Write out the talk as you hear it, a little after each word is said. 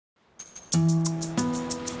So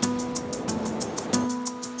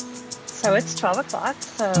it's 12 o'clock,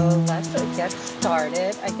 so let's get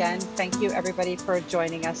started. Again, thank you everybody for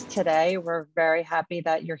joining us today. We're very happy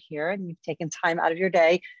that you're here and you've taken time out of your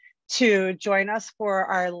day to join us for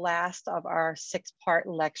our last of our 6-part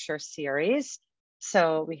lecture series.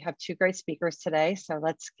 So we have 2 great speakers today. So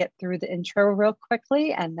let's get through the intro real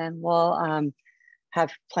quickly and then we'll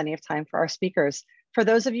have plenty of time for our speakers. For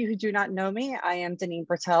those of you who do not know me, I am Deneen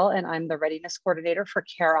Bertel, and I'm the Readiness Coordinator for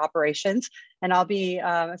Care Operations. And I'll be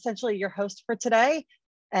essentially your host for today.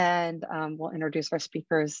 And we'll introduce our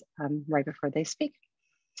speakers right before they speak.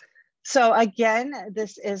 So again,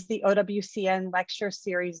 this is the OWCN Lecture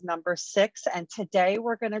Series number 6. And today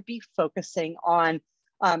we're going to be focusing on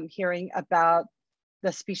hearing about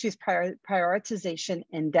the Species Prioritization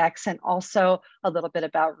Index and also a little bit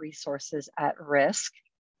about resources at risk.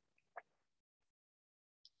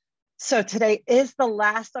 So today is the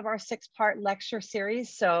last of our 6-part lecture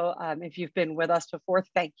series. So if you've been with us before,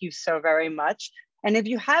 thank you so very much. And if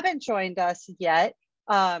you haven't joined us yet,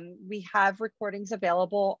 we have recordings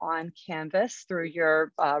available on Canvas through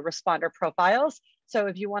your responder profiles. So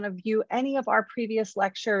if you want to view any of our previous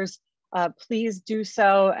lectures, please do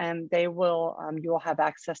so, and they will you will have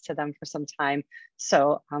access to them for some time.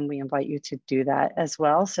 So we invite you to do that as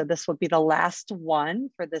well. So this will be the last one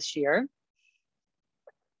for this year.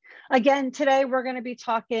 Again, today we're going to be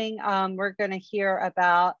talking, we're going to hear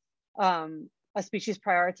about a species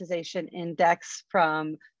prioritization index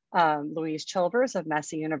from Louise Chilvers of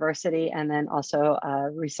Massey University, and then also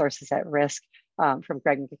resources at risk from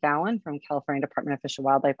Greg McGowan from California Department of Fish and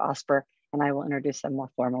Wildlife, OSPR, and I will introduce them more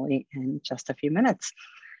formally in just a few minutes.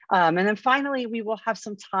 And then finally, we will have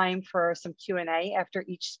some time for some Q&A after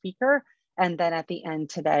each speaker. And then at the end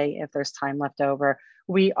today, if there's time left over,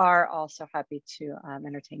 we are also happy to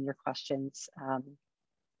entertain your questions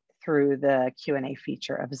through the Q&A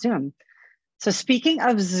feature of Zoom. So speaking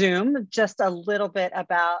of Zoom, just a little bit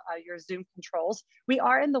about your Zoom controls. We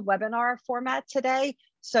are in the webinar format today,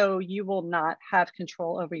 so you will not have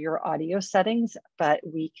control over your audio settings, but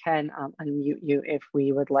we can unmute you if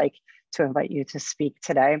we would like to invite you to speak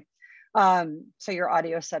today. So your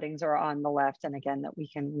audio settings are on the left, and again, that we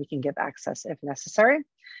can give access if necessary.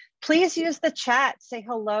 Please use the chat, say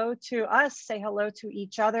hello to us, say hello to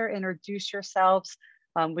each other, introduce yourselves.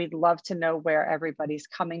 We'd love to know where everybody's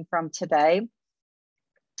coming from today.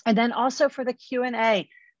 And then also for the Q&A,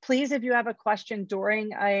 please, if you have a question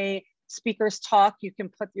during a speaker's talk, you can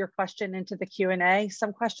put your question into the Q&A.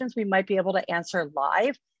 Some questions we might be able to answer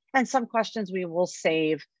live, and some questions we will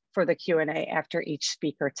save for the Q&A after each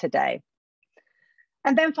speaker today.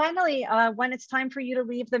 And then finally, when it's time for you to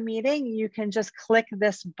leave the meeting, you can just click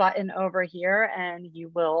this button over here and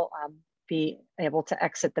you will be able to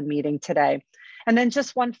exit the meeting today. And then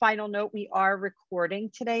just one final note, we are recording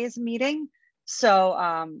today's meeting.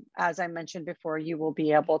 So as I mentioned before, you will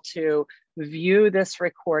be able to view this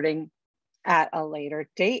recording at a later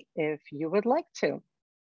date if you would like to.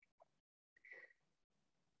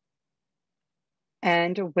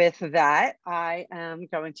 And with that, I am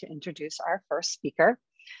going to introduce our first speaker.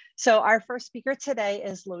 So our first speaker today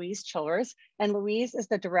is Louise Chilvers, and Louise is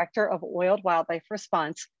the Director of Oiled Wildlife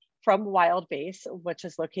Response from Wild Base, which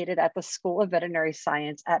is located at the School of Veterinary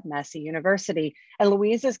Science at Massey University. And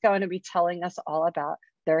Louise is going to be telling us all about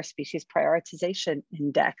their Species Prioritization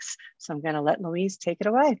Index. So I'm going to let Louise take it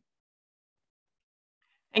away.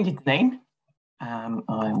 Thank you, Deneen.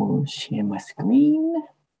 I will share my screen.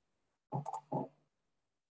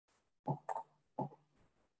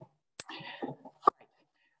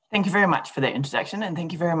 Thank you very much for that introduction, and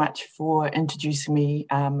thank you very much for introducing me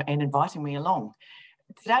and inviting me along.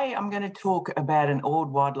 Today, I'm going to talk about an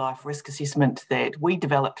oiled wildlife risk assessment that we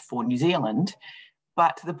developed for New Zealand,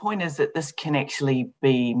 but the point is that this can actually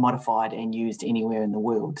be modified and used anywhere in the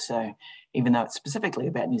world. So even though it's specifically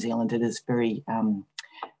about New Zealand, it is very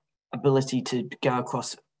ability to go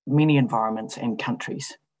across many environments and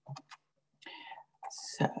countries.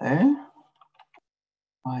 So,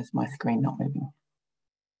 why is my screen not moving?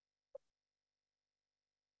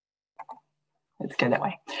 Let's go that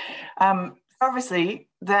way. Obviously,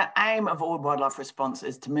 the aim of oiled wildlife response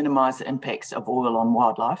is to minimise the impacts of oil on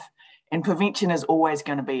wildlife, and prevention is always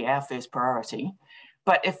going to be our first priority.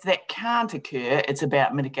 But if that can't occur, it's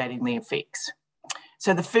about mitigating the effects.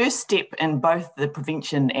 So the first step in both the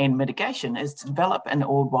prevention and mitigation is to develop an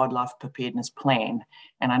oiled wildlife preparedness plan.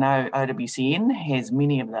 And I know OWCN has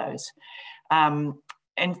many of those.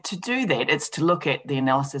 And to do that, it's to look at the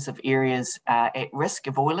analysis of areas at risk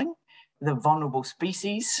of oiling, the vulnerable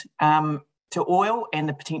species to oil, and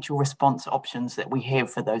the potential response options that we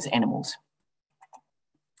have for those animals.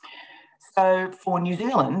 So for New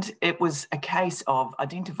Zealand, it was a case of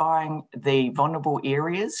identifying the vulnerable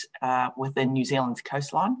areas within New Zealand's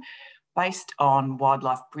coastline based on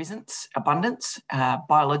wildlife presence, abundance,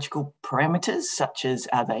 biological parameters such as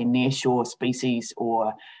are they near-shore species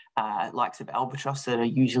or likes of albatross that are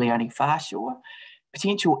usually only far shore,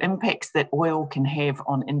 potential impacts that oil can have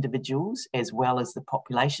on individuals as well as the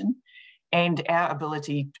population, and our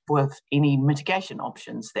ability with any mitigation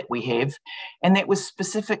options that we have. And that was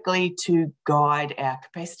specifically to guide our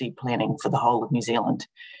capacity planning for the whole of New Zealand.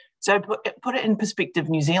 So put it in perspective,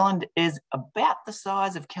 New Zealand is about the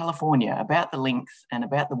size of California, about the length and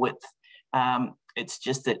about the width. It's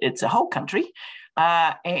just that it's a whole country,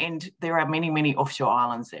 and there are many, many offshore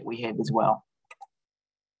islands that we have as well.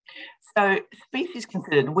 So species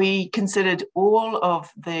considered, we considered all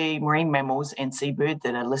of the marine mammals and seabird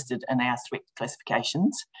that are listed in our threat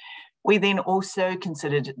classifications. We then also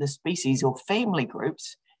considered the species or family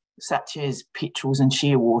groups, such as petrels and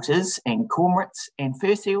shearwaters and cormorants and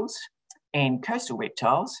fur seals and coastal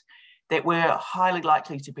reptiles that were highly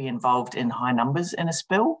likely to be involved in high numbers in a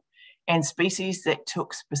spill, and species that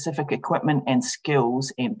took specific equipment and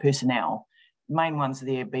skills and personnel, main ones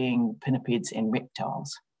there being pinnipeds and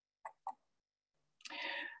reptiles.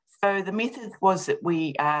 So the method was that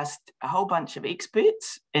we asked a whole bunch of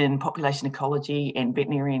experts in population ecology and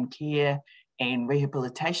veterinarian care and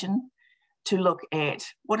rehabilitation to look at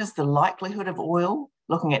what is the likelihood of oil,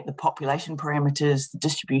 looking at the population parameters, the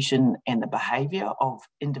distribution and the behaviour of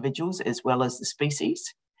individuals as well as the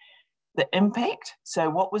species. The impact,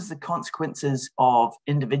 so what was the consequences of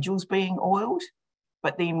individuals being oiled,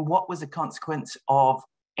 but then what was the consequence of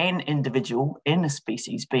an individual in a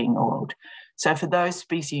species being oiled. So for those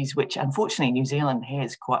species, which unfortunately New Zealand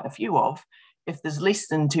has quite a few of, if there's less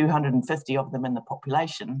than 250 of them in the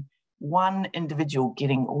population, one individual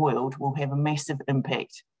getting oiled will have a massive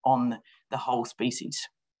impact on the whole species.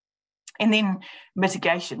 And then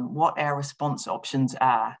mitigation, what our response options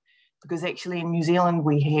are. Because actually in New Zealand,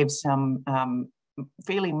 we have some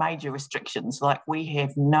fairly major restrictions, like we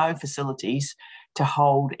have no facilities to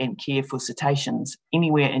hold and care for cetaceans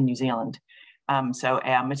anywhere in New Zealand. So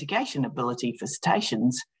our mitigation ability for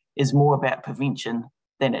cetaceans is more about prevention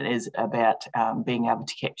than it is about being able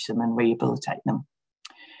to catch them and rehabilitate them.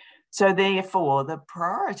 So therefore, the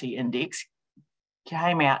priority index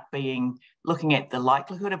came out being looking at the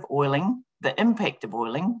likelihood of oiling, the impact of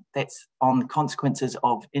oiling, that's on the consequences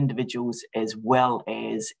of individuals as well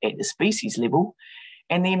as at the species level,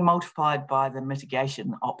 and then multiplied by the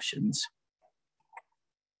mitigation options.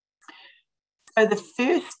 So the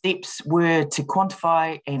first steps were to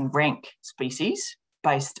quantify and rank species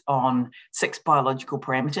based on 6 biological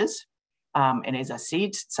parameters. And as I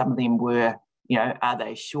said, some of them were, are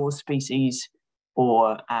they shore species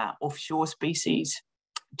or offshore species?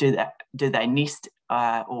 Do they nest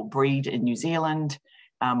or breed in New Zealand?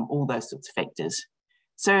 All those sorts of factors.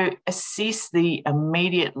 So assess the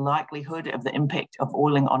immediate likelihood of the impact of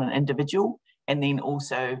oiling on an individual, and then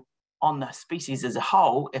also on the species as a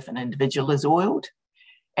whole if an individual is oiled,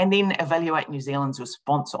 and then evaluate New Zealand's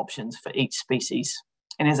response options for each species.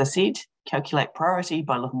 And as I said, calculate priority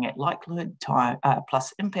by looking at likelihood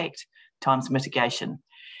plus impact times mitigation.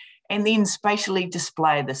 And then spatially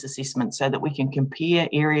display this assessment so that we can compare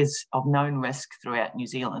areas of known risk throughout New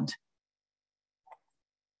Zealand.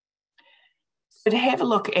 So to have a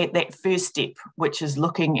look at that first step, which is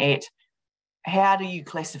looking at how do you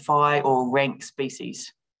classify or rank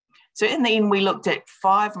species. So in the end, we looked at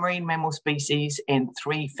 5 marine mammal species and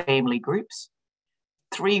 3 family groups,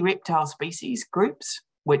 3 reptile species groups,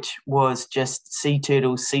 which was just sea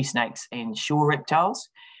turtles, sea snakes, and shore reptiles,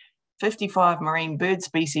 55 marine bird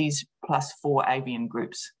species, plus 4 avian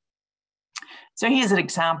groups. So here's an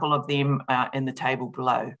example of them in the table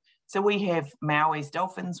below. So we have Maui's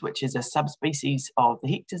dolphins, which is a subspecies of the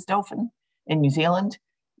Hector's dolphin in New Zealand.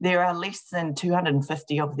 There are less than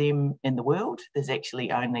 250 of them in the world. There's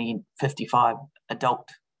actually only 55 adult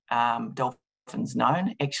dolphins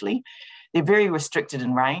known, actually. They're very restricted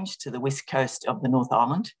in range to the west coast of the North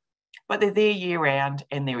Island, but they're there year-round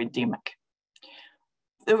and they're endemic.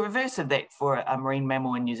 The reverse of that for a marine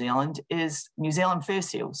mammal in New Zealand is New Zealand fur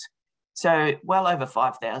seals. So well over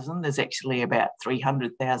 5,000, there's actually about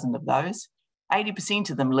 300,000 of those. 80%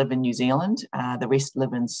 of them live in New Zealand, the rest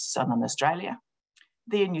live in southern Australia.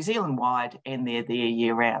 They're New Zealand wide and they're there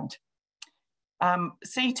year round.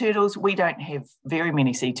 Sea turtles, we don't have very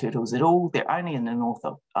many sea turtles at all. They're only in the north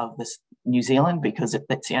of this New Zealand because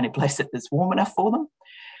that's the only place that is warm enough for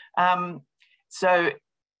them. So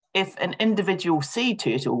if an individual sea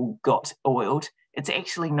turtle got oiled, it's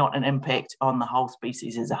actually not an impact on the whole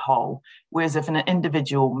species as a whole. Whereas if an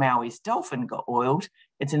individual Maui's dolphin got oiled,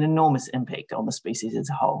 it's an enormous impact on the species as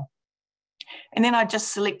a whole. And then I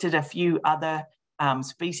just selected a few other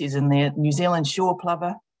species in there. New Zealand shore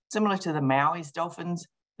plover, similar to the Maui's dolphins,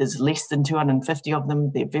 there's less than 250 of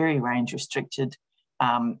them. They're very range restricted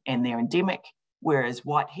and they're endemic. Whereas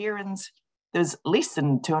white herons, there's less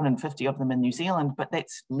than 250 of them in New Zealand, but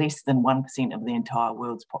that's less than 1% of the entire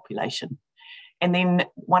world's population. And then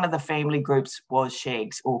one of the family groups was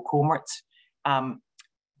shags or cormorants.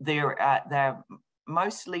 They're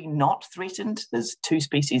mostly not threatened. There's 2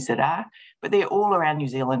 species that are, but they're all around New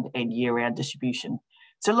Zealand and year-round distribution.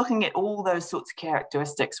 So looking at all those sorts of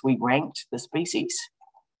characteristics, we ranked the species.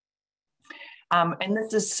 And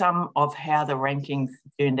this is some of how the rankings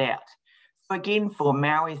turned out. So again, for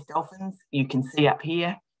Maui's dolphins, you can see up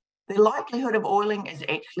here, the likelihood of oiling is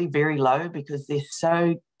actually very low because they're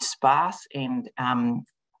so sparse and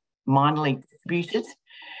minorly distributed.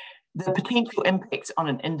 The potential impacts on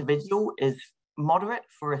an individual is moderate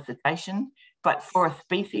for a cetacean, but for a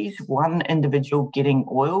species, one individual getting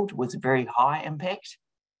oiled was a very high impact.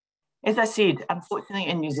 As I said, unfortunately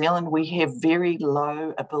in New Zealand, we have very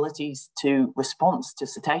low abilities to response to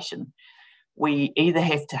cetacean. We either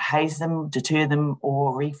have to haze them, deter them,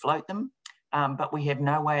 or refloat them, but we have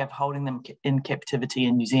no way of holding them in captivity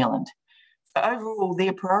in New Zealand. So overall,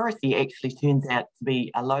 their priority actually turns out to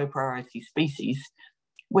be a low priority species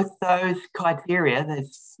with those criteria.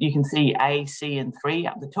 You can see A, C, and 3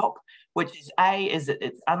 up the top, which is A is that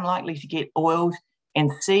it's unlikely to get oiled,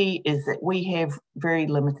 and C is that we have very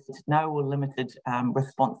limited, no or limited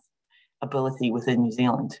response ability within New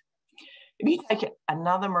Zealand. If you take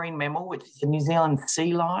another marine mammal, which is the New Zealand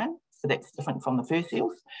sea lion, so that's different from the fur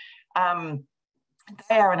seals,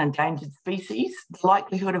 they are an endangered species. The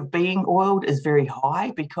likelihood of being oiled is very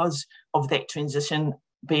high because of that transition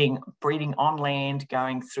breeding on land,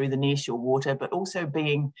 going through the nearshore water, but also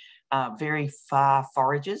being very far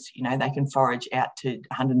foragers. You know, they can forage out to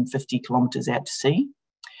 150 kilometres out to sea.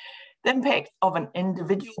 The impact of an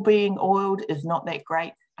individual being oiled is not that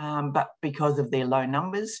great, but because of their low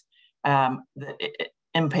numbers, the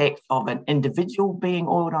impact of an individual being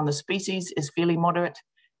oiled on the species is fairly moderate.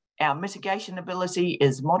 Our mitigation ability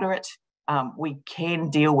is moderate. We can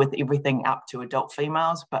deal with everything up to adult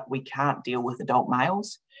females, but we can't deal with adult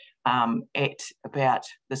males at about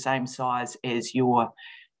the same size as your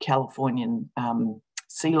Californian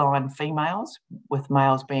sea lion females, with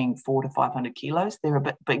males being 400 to 500 kilos. They're a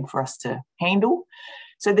bit big for us to handle.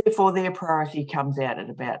 So therefore their priority comes out at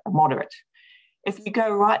about a moderate. If you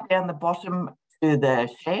go right down the bottom to the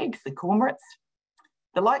shags, the cormorants,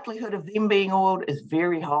 the likelihood of them being oiled is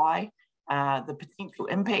very high. The potential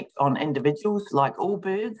impact on individuals, like all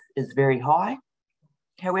birds, is very high.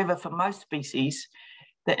 However, for most species,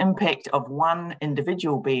 the impact of one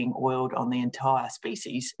individual being oiled on the entire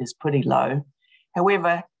species is pretty low.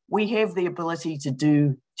 However, we have the ability to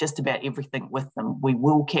do just about everything with them. We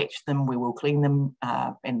will catch them, we will clean them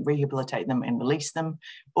and rehabilitate them and release them,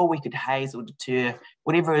 or we could haze or deter,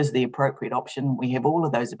 whatever is the appropriate option. We have all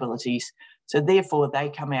of those abilities. So therefore, they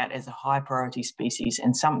come out as a high priority species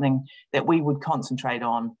and something that we would concentrate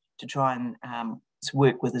on to try and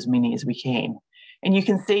work with as many as we can. And you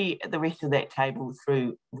can see the rest of that table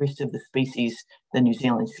through the rest of the species, the New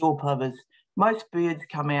Zealand shore plovers. Most birds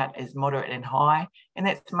come out as moderate and high, and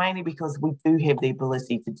that's mainly because we do have the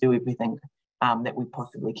ability to do everything that we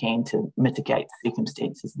possibly can to mitigate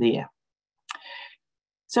circumstances there.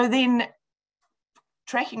 So then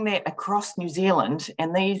tracking that across New Zealand,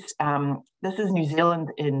 and these, this is New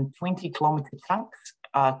Zealand in 20-kilometre chunks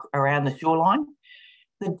around the shoreline.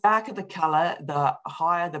 The darker the colour, the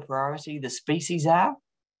higher the priority the species are,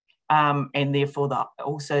 and therefore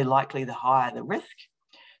also likely the higher the risk.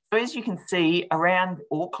 So as you can see, around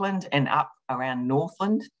Auckland and up around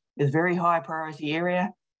Northland is very high priority area.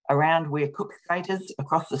 Around where Cook Strait is,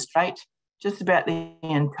 across the strait, just about the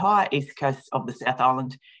entire east coast of the South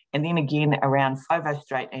Island, and then again around Fovo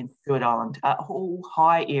Strait and Stewart Island, are all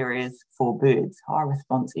high areas for birds, high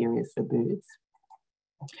response areas for birds.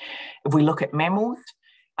 If we look at mammals,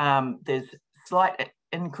 there's slight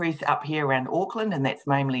increase up here around Auckland, and that's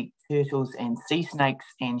mainly turtles and sea snakes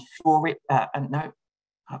and shore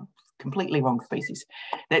completely wrong species.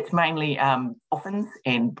 That's mainly dolphins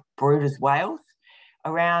and Brodus whales.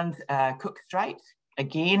 Around Cook Strait,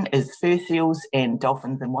 again, is fur seals and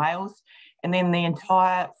dolphins and whales. And then the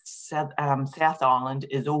entire South Island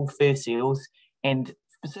is all fur seals, and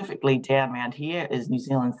specifically down around here is New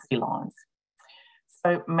Zealand sea lions.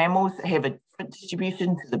 So mammals have a different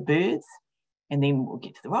distribution to the birds, and then we'll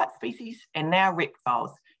get to the right species, and now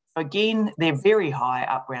reptiles. So again, they're very high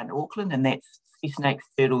up around Auckland, and that's sea snakes,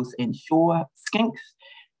 turtles, and shore skinks.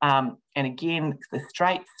 And again, the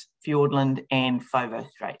Straits, Fiordland, and Fovo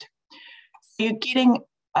Strait. So you're getting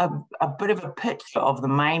a bit of a picture of the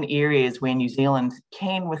main areas where New Zealand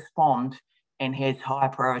can respond and has high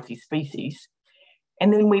priority species.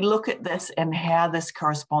 And then we look at this and how this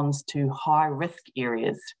corresponds to high risk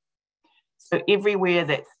areas. So everywhere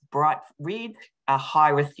that's bright red are high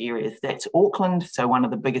risk areas. That's Auckland, so one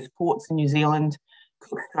of the biggest ports in New Zealand.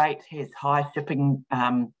 Cook Strait has high shipping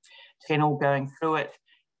channel going through it.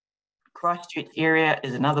 Christchurch area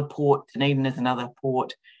is another port. Dunedin is another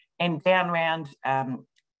port. And down around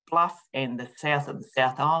Bluff and the south of the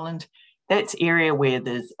South Island, that's area where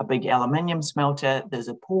there's a big aluminium smelter, there's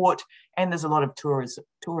a port, and there's a lot of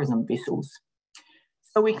tourism vessels.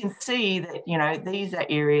 So we can see that, you know, these are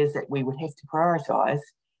areas that we would have to prioritise.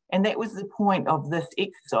 And that was the point of this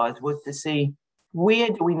exercise, was to see where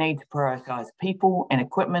do we need to prioritise people and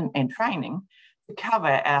equipment and training to cover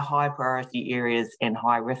our high priority areas and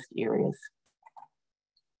high risk areas.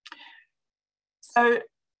 So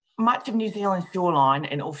much of New Zealand's shoreline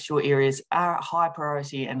and offshore areas are high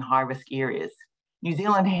priority and high risk areas. New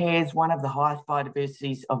Zealand has one of the highest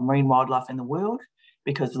biodiversities of marine wildlife in the world,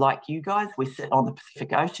 because like you guys, we sit on the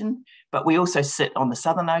Pacific Ocean, but we also sit on the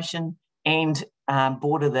Southern Ocean and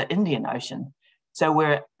border the Indian Ocean. So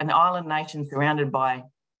we're an island nation surrounded by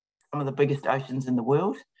some of the biggest oceans in the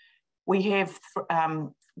world. We have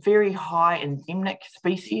very high endemic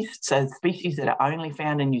species, so species that are only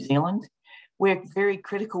found in New Zealand. We're very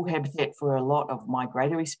critical habitat for a lot of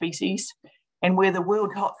migratory species, and we're the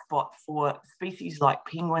world hotspot for species like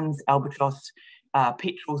penguins, albatross,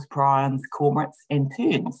 petrels, prions, cormorants, and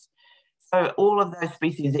terns. So all of those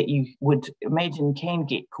species that you would imagine can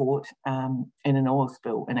get caught in an oil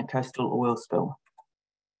spill, in a coastal oil spill.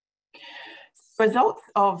 Results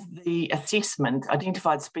of the assessment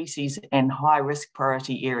identified species and high-risk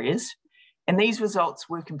priority areas, and these results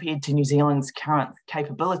were compared to New Zealand's current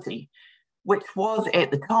capability, which was at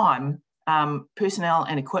the time personnel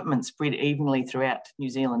and equipment spread evenly throughout New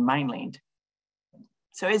Zealand mainland.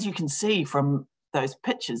 So as you can see from those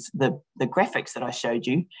pictures, the graphics that I showed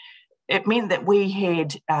you, it meant that we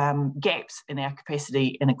had gaps in our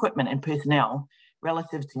capacity and equipment and personnel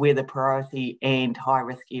relative to where the priority and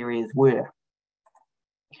high-risk areas were.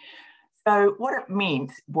 So what it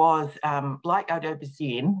meant was, like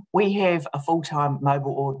OWCN, we have a full-time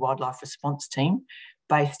mobile oared wildlife response team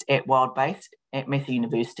based at Wild Base at Massey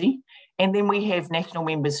University, and then we have national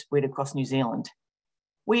members spread across New Zealand.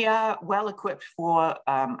 We are well equipped for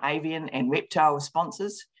avian and reptile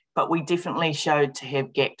responses, but we definitely showed to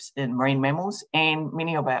have gaps in marine mammals and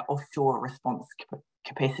many of our offshore response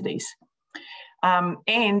capacities.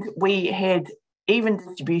 And we had even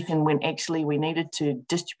distribution when actually we needed to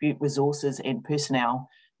distribute resources and personnel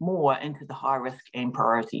more into the high risk and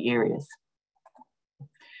priority areas.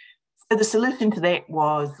 So the solution to that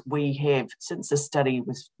was, we have, since the study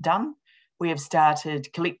was done, we have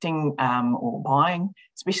started collecting or buying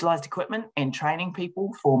specialised equipment and training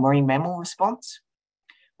people for marine mammal response.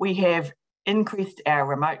 We have increased our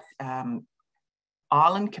remote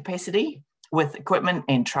island capacity with equipment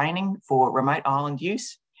and training for remote island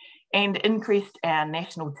use, and increased our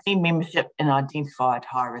national team membership in identified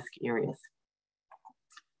high-risk areas.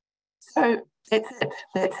 So that's it.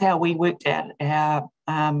 That's how we worked out our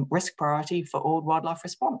risk priority for oared wildlife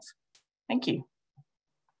response. Thank you.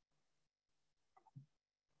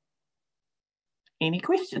 Any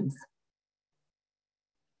questions?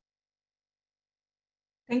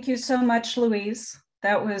 Thank you so much, Louise.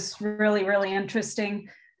 That was really, really interesting.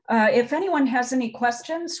 If anyone has any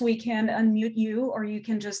questions, we can unmute you, or you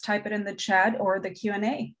can just type it in the chat or the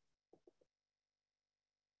Q&A.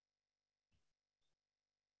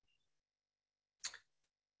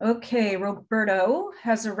 Okay, Roberto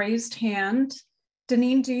has a raised hand.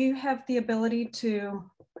 Deneen, do you have the ability to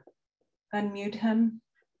unmute him?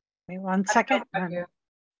 Wait 1 second.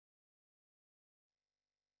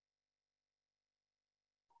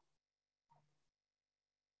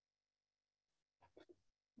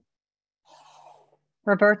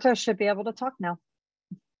 Roberto should be able to talk now.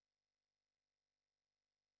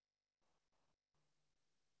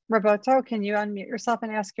 Roberto, can you unmute yourself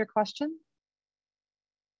and ask your question?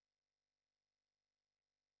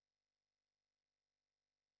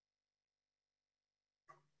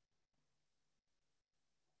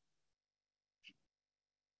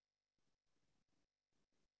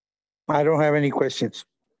 I don't have any questions.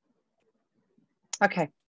 Okay,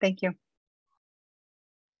 thank you.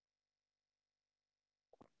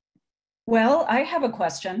 Well, I have a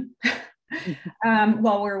question.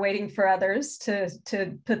 while we're waiting for others to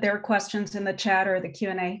put their questions in the chat or the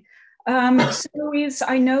Q&A. So Louise,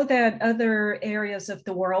 I know that other areas of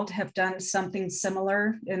the world have done something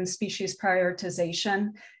similar in species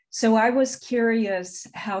prioritization. So I was curious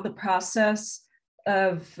how the process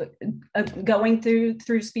of going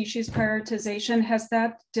through species prioritization, has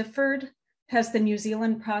that differed? Has the New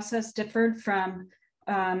Zealand process differed from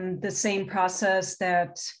the same process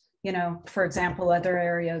that, you know, for example, other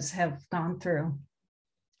areas have gone through?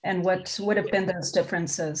 And what would have been those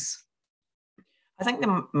differences? I think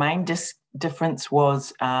the main difference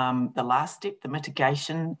was the last step, the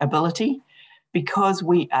mitigation ability, because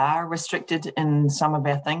we are restricted in some of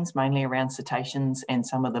our things, mainly around cetaceans and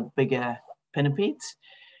some of the bigger pinnipeds.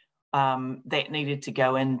 That needed to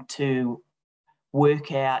go in to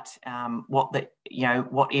work out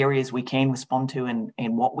what areas we can respond to and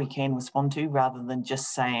what we can respond to, rather than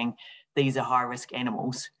just saying these are high risk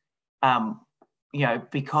animals.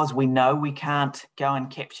 Because we know we can't go and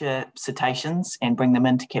capture cetaceans and bring them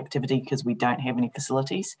into captivity because we don't have any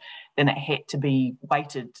facilities, then it had to be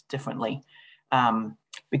weighted differently,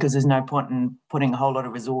 because there's no point in putting a whole lot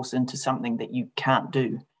of resource into something that you can't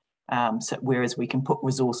do. Whereas we can put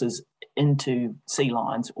resources into sea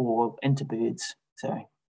lions or into birds. So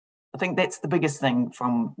I think that's the biggest thing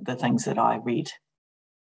from the things that I read.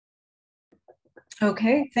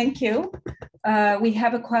 Okay, thank you. We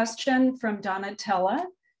have a question from Donatella.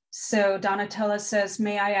 So Donatella says,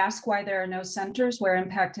 may I ask why there are no centers where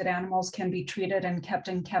impacted animals can be treated and kept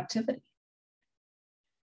in captivity?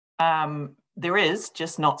 There is,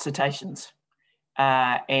 just not cetaceans.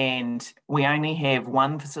 And we only have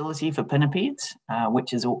one facility for pinnipeds,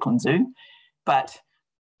 which is Auckland Zoo. But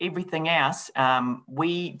everything else,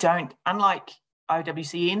 we don't, unlike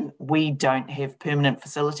OWCN, we don't have permanent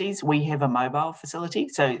facilities. We have a mobile facility,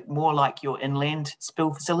 so more like your inland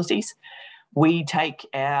spill facilities. We take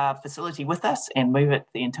our facility with us and move it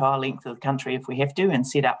the entire length of the country if we have to, and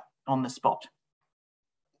set up on the spot.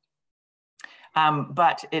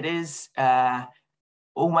 But it is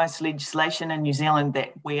almost legislation in New Zealand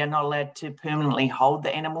that we are not allowed to permanently hold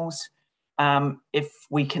the animals. If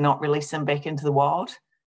we cannot release them back into the wild,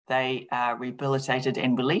 they are rehabilitated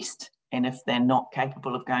and released. And if they're not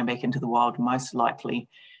capable of going back into the wild, most likely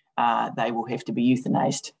they will have to be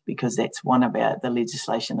euthanized, because that's one of the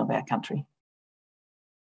legislation of our country.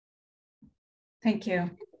 Thank you.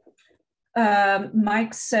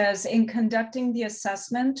 Mike says, in conducting the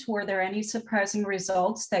assessment, were there any surprising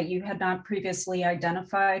results that you had not previously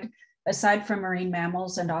identified, aside from marine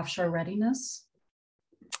mammals and offshore readiness?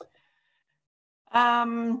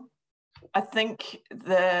 I think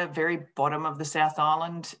the very bottom of the South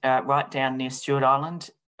Island, right down near Stewart Island,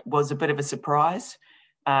 was a bit of a surprise.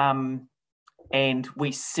 And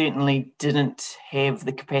we certainly didn't have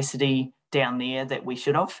the capacity down there that we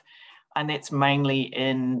should have. And that's mainly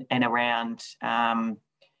in and around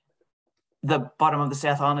the bottom of the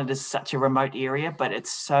South Island is such a remote area, but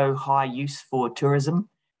it's so high use for tourism,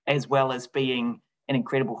 as well as being an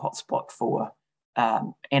incredible hotspot for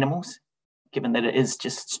animals, given that it is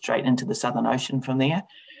just straight into the Southern Ocean from there.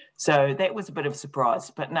 So that was a bit of a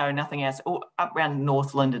surprise, but no, nothing else. Up around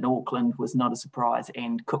Northland and Auckland was not a surprise,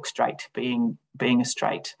 and Cook Strait being a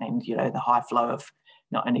strait, and the high flow of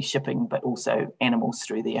not only shipping but also animals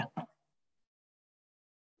through there.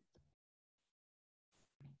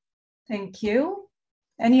 Thank you.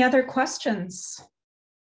 Any other questions?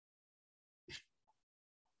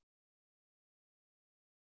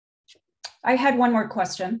 I had one more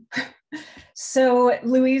question. So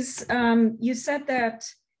Louise, you said that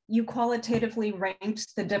you qualitatively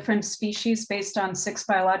ranked the different species based on 6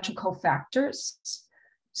 biological factors.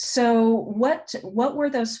 So what were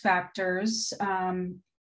those factors, and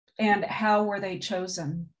how were they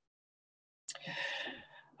chosen?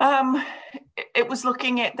 It was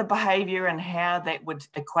looking at the behaviour and how that would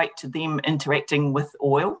equate to them interacting with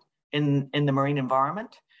oil in the marine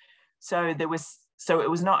environment. So it was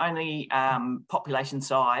not only population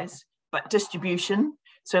size, but distribution.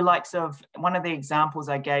 So one of the examples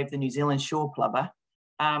I gave, the New Zealand shore plover,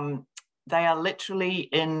 they are literally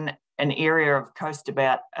in an area of coast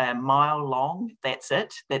about a mile long. That's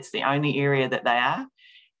it. That's the only area that they are.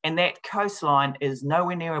 And that coastline is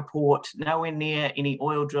nowhere near a port, nowhere near any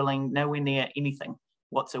oil drilling, nowhere near anything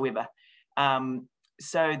whatsoever.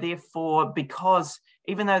 So therefore, because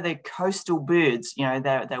even though they're coastal birds,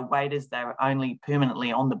 they're waders, they're only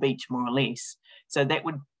permanently on the beach, more or less. So that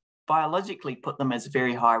would biologically put them as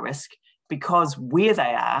very high risk, because where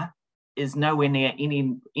they are is nowhere near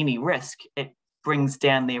any risk. It brings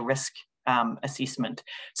down their risk assessment.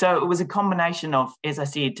 So it was a combination of, as I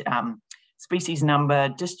said, species number,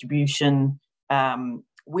 distribution,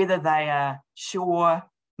 whether they are shore,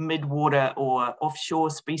 midwater or offshore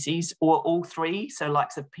species, or all three. So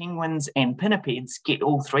likes of penguins and pinnipeds get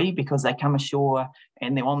all three because they come ashore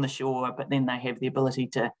and they're on the shore, but then they have the ability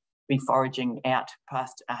to be foraging out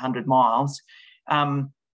past 100 miles.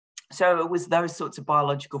 So it was those sorts of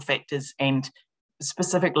biological factors, and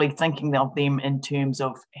specifically thinking of them in terms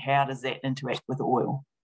of how does that interact with oil.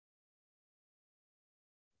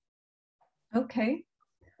 Okay.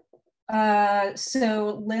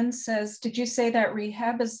 So Lynn says, did you say that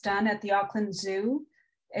rehab is done at the Auckland Zoo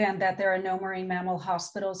and that there are no marine mammal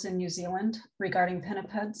hospitals in New Zealand regarding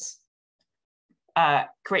pinnipeds?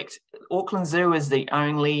 Correct. Auckland Zoo is the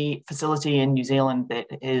only facility in New Zealand that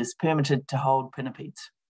is permitted to hold pinnipeds.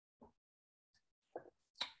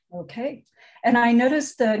 Okay. And I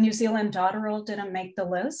noticed the New Zealand dotterel didn't make the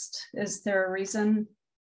list. Is there a reason?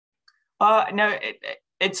 No,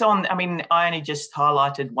 it's on. I mean, I only just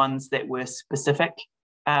highlighted ones that were specific.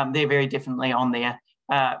 They're very differently on there,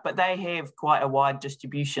 but they have quite a wide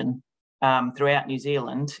distribution throughout New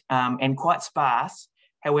Zealand and quite sparse.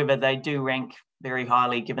 However, they do rank very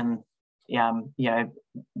highly given, you know,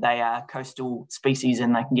 they are coastal species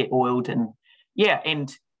and they can get oiled, and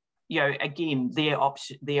and you know, again, their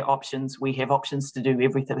options. We have options to do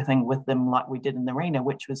everything with them like we did in the arena,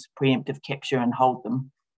 which was preemptive capture and hold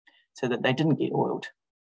them so that they didn't get oiled.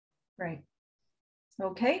 Right.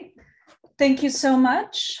 Okay. Thank you so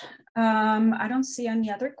much. I don't see any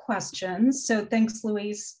other questions. So thanks,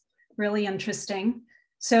 Louise. Really interesting.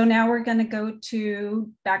 So now we're going to go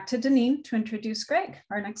back to Deneen to introduce Greg,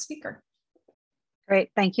 our next speaker.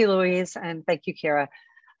 Great. Thank you, Louise. And thank you, Kira.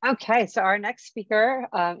 Okay. So our next speaker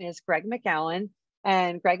is Greg McGowan.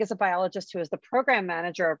 And Greg is a biologist who is the program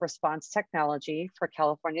manager of response technology for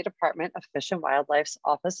California Department of Fish and Wildlife's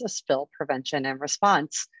Office of Spill Prevention and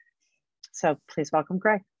Response. So please welcome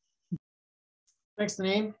Greg. Thanks,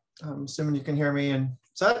 Deneen. I'm assuming you can hear me and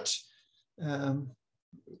such. Move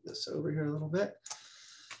this over here a little bit.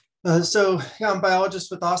 I'm a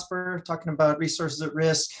biologist with OSPR, talking about resources at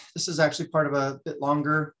risk. This is actually part of a bit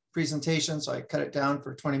longer presentation, so I cut it down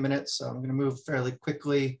for 20 minutes. So I'm going to move fairly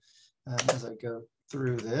quickly as I go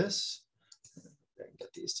through this.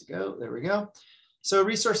 Get these to go. There we go. So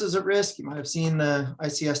resources at risk, you might have seen the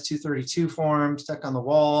ICS 232 form stuck on the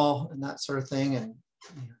wall and that sort of thing, and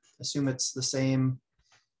assume it's the same,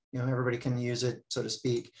 you know, everybody can use it, so to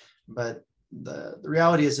speak. But the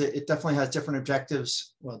reality is it definitely has different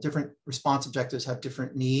objectives. Well, different response objectives have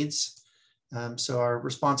different needs. So our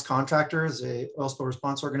response contractors, the oil spill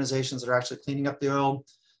response organizations that are actually cleaning up the oil,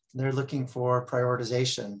 they're looking for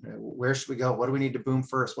prioritization. Where should we go? What do we need to boom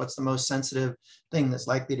first? What's the most sensitive thing that's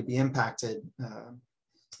likely to be impacted?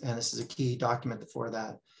 And this is a key document for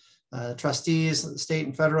that. Trustees at the state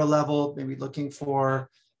and federal level may be looking for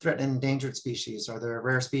threatened and endangered species. Are there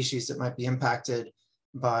rare species that might be impacted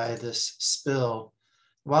by this spill?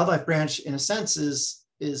 Wildlife branch, in a sense, is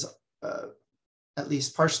at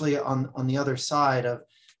least partially on the other side of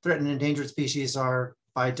threatened and endangered species are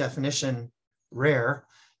by definition rare.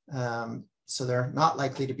 So they're not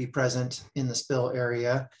likely to be present in the spill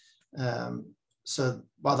area. So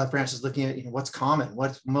wildlife branch is looking at, you know, what's common,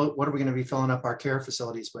 what are we going to be filling up our care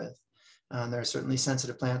facilities with? There are certainly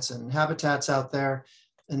sensitive plants and habitats out there.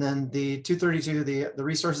 And then the 232, the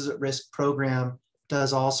resources at risk program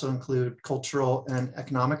does also include cultural and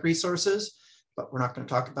economic resources, but we're not going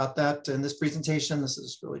to talk about that in this presentation. This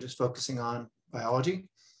is really just focusing on biology.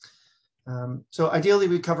 So ideally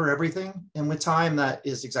we cover everything, and with time that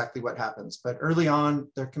is exactly what happens. But early on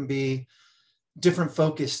there can be different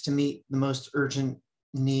focus to meet the most urgent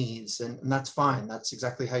needs, and that's fine. That's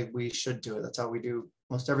exactly how we should do it. That's how we do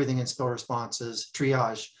most everything in spill responses,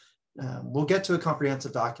 triage. We'll get to a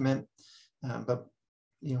comprehensive document, but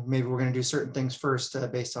you know, maybe we're going to do certain things first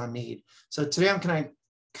based on need. So today I'm going to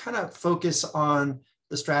kind of focus on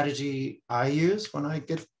the strategy I use when I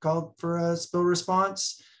get called for a spill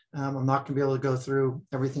response. I'm not going to be able to go through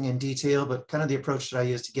everything in detail, but kind of the approach that I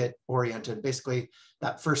use to get oriented, basically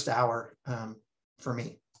that first hour for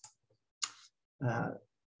me.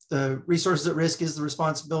 The resources at risk is the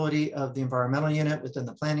responsibility of the environmental unit within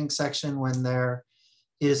the planning section when there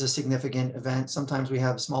is a significant event. Sometimes we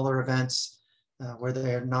have smaller events where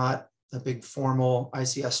they are not a big formal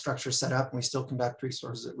ICS structure set up, and we still conduct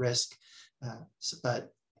resources at risk.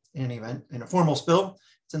 But in any event, in a formal spill,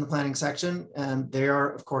 it's in the planning section, and they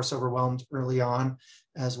are, of course, overwhelmed early on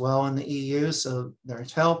as well in the EU. So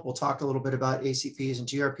there's help. We'll talk a little bit about ACPs and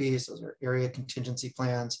GRPs. Those are area contingency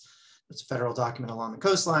plans. It's a federal document along the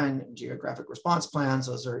coastline. Geographic response plans.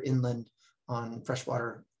 Those are inland on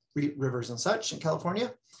freshwater rivers and such in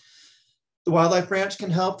California. The wildlife branch can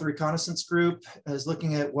help. The reconnaissance group is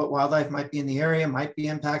looking at what wildlife might be in the area, might be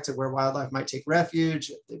impacted, where wildlife might take refuge,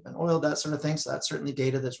 if they've been oiled, that sort of thing. So that's certainly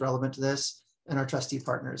data that's relevant to this. And our trustee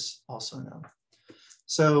partners also know.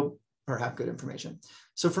 So, or have good information.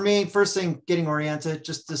 So for me, first thing, getting oriented,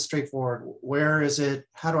 just this straightforward. Where is it?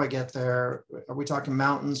 How do I get there? Are we talking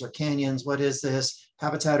mountains or canyons? What is this?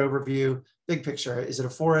 Habitat overview, big picture. Is it a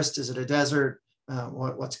forest? Is it a desert?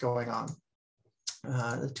 What's going on?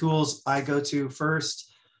 The tools I go to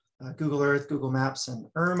first, Google Earth, Google Maps, and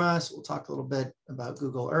IRMA. So we'll talk a little bit about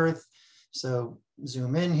Google Earth. So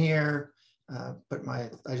zoom in here, I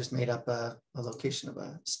just made up a location of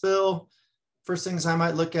a spill. First things I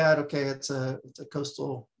might look at, okay, it's a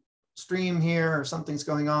coastal stream here, or something's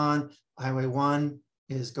going on. Highway 1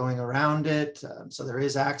 is going around it. So there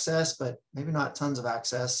is access, but maybe not tons of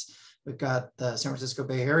access. We've got the San Francisco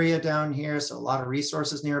Bay Area down here, so a lot of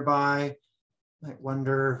resources nearby. Might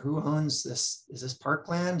wonder who owns this. Is this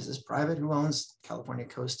parkland? Is this private? Who owns California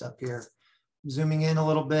coast up here? Zooming in a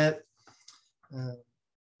little bit. A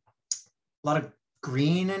lot of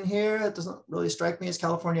green in here. It doesn't really strike me as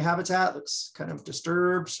California habitat. Looks kind of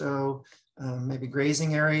disturbed. So maybe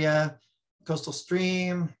grazing area, coastal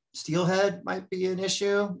stream, steelhead might be an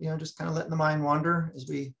issue. You know, just kind of letting the mind wander as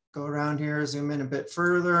we go around here, zoom in a bit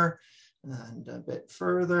further and a bit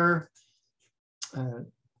further.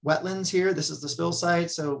 Wetlands here, this is the spill site.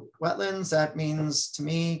 So wetlands, that means to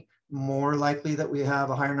me, more likely that we have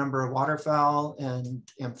a higher number of waterfowl and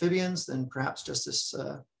amphibians than perhaps just this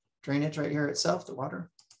drainage right here itself, the water.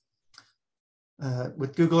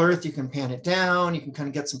 With Google Earth, you can pan it down. You can kind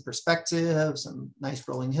of get some perspective, some nice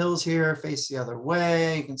rolling hills here, face the other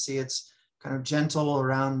way. You can see it's kind of gentle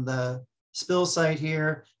around the spill site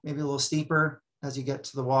here, maybe a little steeper as you get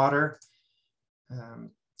to the water.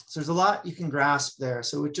 So there's a lot you can grasp there.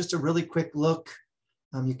 So with just a really quick look,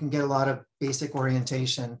 you can get a lot of basic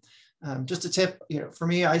orientation. Just a tip, you know, for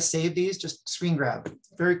me, I save these, just screen grab,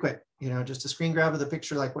 very quick, you know, just a screen grab of the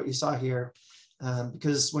picture like what you saw here.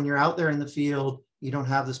 Because when you're out there in the field, you don't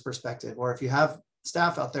have this perspective. Or if you have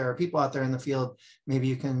staff out there or people out there in the field, maybe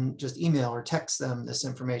you can just email or text them this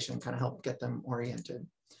information, kind of help get them oriented.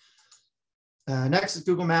 Next is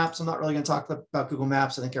Google Maps. I'm not really going to talk about Google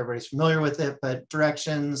Maps. I think everybody's familiar with it, but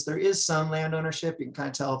directions, there is some land ownership. You can kind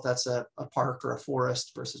of tell if that's a park or a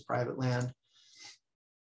forest versus private land.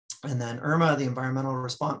 And then IRMA, the Environmental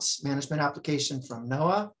Response Management application from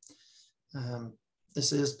NOAA.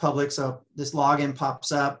 This is public, so this login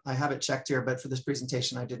pops up. I have it checked here, but for this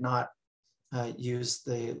presentation, I did not use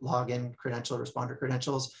the login credential, responder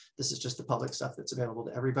credentials. This is just the public stuff that's available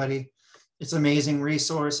to everybody. It's an amazing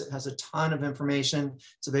resource. It has a ton of information.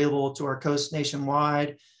 It's available to our coast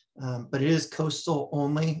nationwide, but it is coastal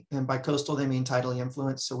only. And by coastal, they mean tidally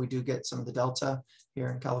influenced. So we do get some of the delta here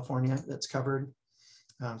in California that's covered.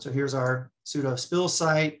 So here's our pseudo spill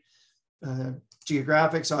site.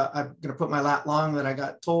 Geographic, so I'm going to put my lat long that I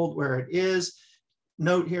got told where it is.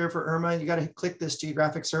 Note here for IRMA, you got to click this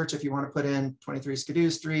geographic search if you want to put in 23 Skidoo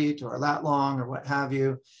Street or lat long or what have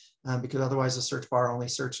you, because otherwise the search bar only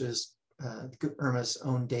searches IRMA's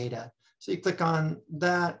own data. So you click on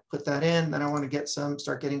that, put that in, then I want to get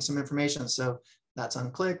start getting some information. So that's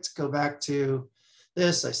unclicked, go back to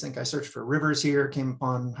this. I think I searched for rivers here, came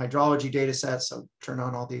upon hydrology data sets, so turn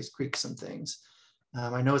on all these creeks and things.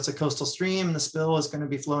 I know it's a coastal stream. The spill is going to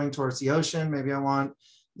be flowing towards the ocean. Maybe I want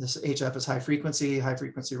this HF is high frequency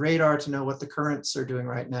radar to know what the currents are doing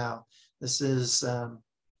right now. This is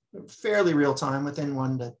fairly real time, within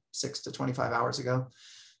 1 to 6 to 25 hours ago.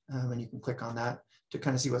 And you can click on that to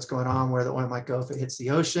kind of see what's going on, where the oil might go if it hits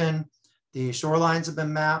the ocean. The shorelines have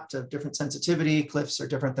been mapped of different sensitivity. Cliffs are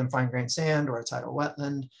different than fine-grained sand or a tidal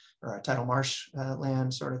wetland or a tidal marsh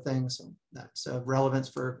land sort of thing. So that's of relevance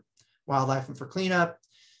for wildlife and for cleanup.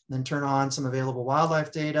 And then turn on some available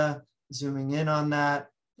wildlife data, zooming in on that.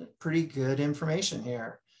 Pretty good information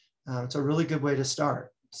here. It's a really good way to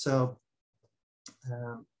start. So,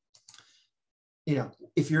 you know,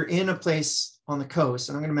 if you're in a place on the coast,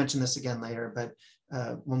 and I'm going to mention this again later, but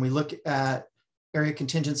when we look at area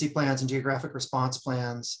contingency plans and geographic response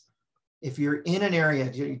plans, if you're in an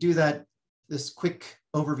area, you do this quick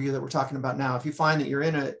overview that we're talking about now. If you find that you're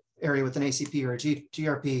in an area with an ACP or a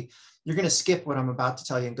GRP, you're going to skip what I'm about to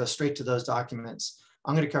tell you and go straight to those documents.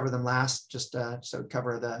 I'm going to cover them last, just so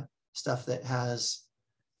cover the stuff that has,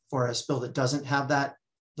 for a spill that doesn't have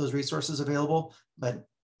those resources available. But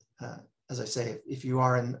as I say, if you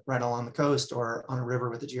are right along the coast or on a river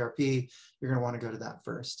with a GRP, you're going to want to go to that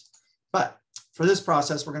first. But for this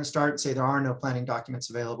process, we're going to start and say there are no planning documents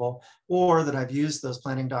available, or that I've used those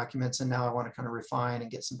planning documents and now I want to kind of refine and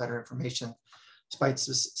get some better information.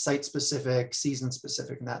 site-specific,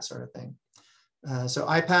 season-specific, and that sort of thing. So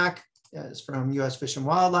IPAC is from US Fish and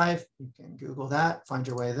Wildlife. You can Google that, find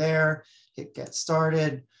your way there, hit get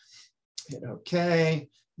started, hit OK,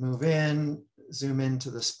 move in, zoom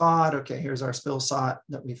into the spot. Okay, here's our spill spot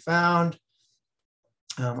that we found.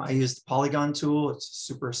 I used the polygon tool. It's a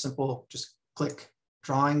super simple, just click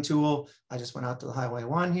drawing tool. I just went out to the Highway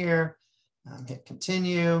 1 here, hit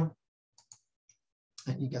continue.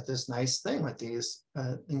 And you get this nice thing with these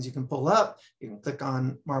things you can pull up. You can click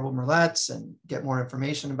on marble murrelets and get more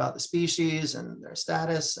information about the species and their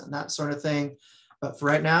status and that sort of thing. But for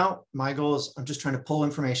right now, my goal is I'm just trying to pull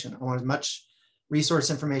information. I want as much resource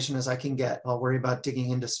information as I can get. I'll worry about digging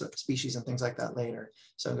into species and things like that later.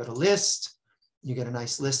 So go to list. You get a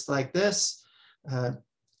nice list like this. I'm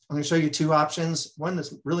going to show you two options. One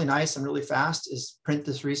that's really nice and really fast is print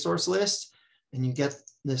this resource list, and you get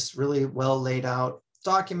this really well laid out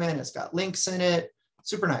document. It's got links in it,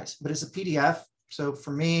 super nice, but it's a PDF. So for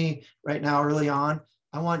me right now, early on,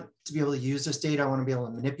 I want to be able to use this data. I want to be able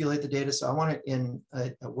to manipulate the data. So I want it in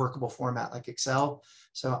a workable format like Excel.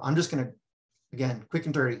 So I'm just going to, again, quick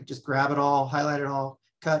and dirty, just grab it all, highlight it all,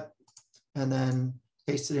 cut, and then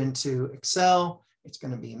paste it into Excel. It's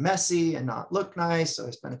going to be messy and not look nice. So I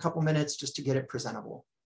spent a couple minutes just to get it presentable,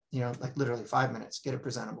 like literally 5 minutes, get it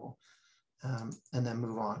presentable. And then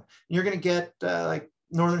move on. And you're going to get like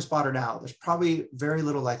northern spotted owl. There's probably very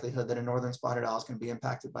little likelihood that a northern spotted owl is going to be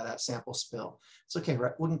impacted by that sample spill. It's okay,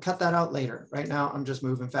 right? We can cut that out later. Right now, I'm just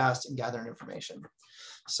moving fast and gathering information.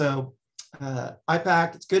 So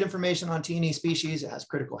IPAC, it's good information on T&E species. It has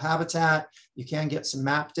critical habitat. You can get some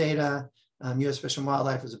map data. US Fish and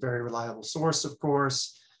Wildlife is a very reliable source, of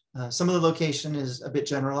course. Some of the location is a bit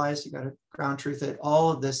generalized. You got to ground truth it. All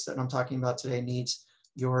of this that I'm talking about today needs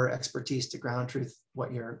your expertise to ground truth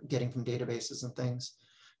what you're getting from databases and things.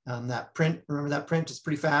 That print, remember that print is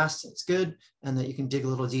pretty fast, it's good, and that you can dig a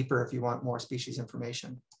little deeper if you want more species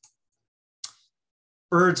information.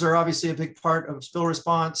 Birds are obviously a big part of spill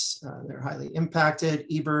response. They're highly impacted.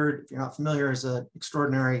 eBird, if you're not familiar, is an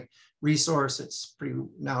extraordinary resource. It's pretty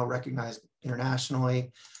now recognized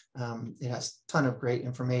internationally. It has a ton of great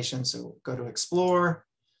information, so go to Explore.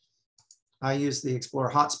 I use the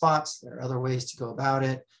Explore hotspots. There are other ways to go about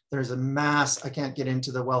it. There's a mass, I can't get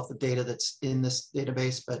into the wealth of data that's in this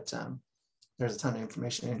database, but there's a ton of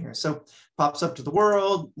information in here. So pops up to the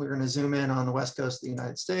world. We're going to zoom in on the West Coast of the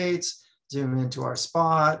United States, zoom into our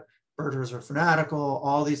spot. Birders are fanatical.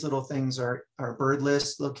 All these little things are bird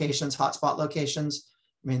list locations, hotspot locations.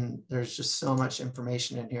 I mean, there's just so much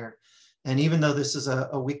information in here. And even though this is a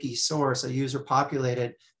wiki source, a user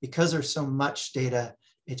populated, because there's so much data,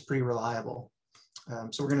 it's pretty reliable.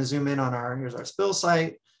 So we're going to zoom in on here's our spill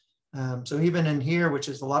site. So even in here, which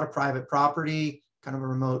is a lot of private property, kind of a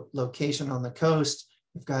remote location on the coast,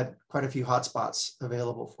 we've got quite a few hotspots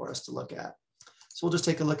available for us to look at. So we'll just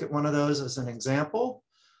take a look at one of those as an example.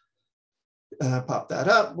 Pop that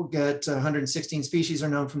up. We'll get 116 species are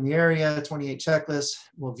known from the area, 28 checklists.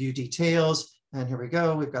 We'll view details. And here we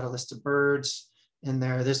go. We've got a list of birds in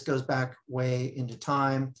there. This goes back way into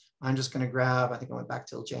time. I'm just going to grab, I think I went back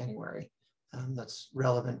till January. That's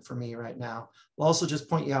relevant for me right now. We'll also just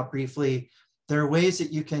point you out briefly, there are ways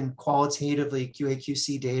that you can qualitatively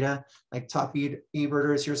QA/QC data, like top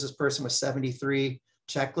eBirders. Here's this person with 73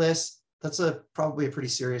 checklists. That's probably a pretty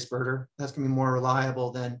serious birder. That's going to be more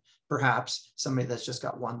reliable than perhaps somebody that's just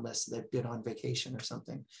got one list they've been on vacation or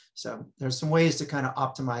something. So there's some ways to kind of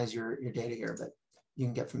optimize your data here, but you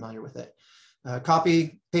can get familiar with it.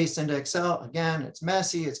 Copy, paste into Excel. Again, it's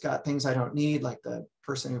messy. It's got things I don't need, like the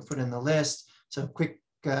person who put in the list. So quick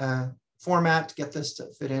format to get this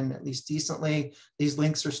to fit in at least decently. These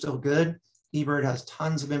links are still good. eBird has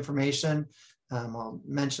tons of information. I'll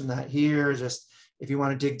mention that here. Just if you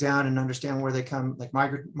want to dig down and understand where they come, like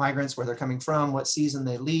migrants, where they're coming from, what season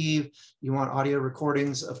they leave. You want audio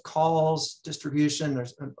recordings of calls, distribution.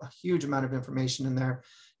 There's a huge amount of information in there.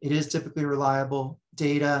 It is typically reliable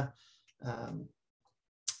data.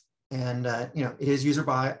 It is user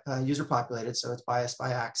populated, so it's biased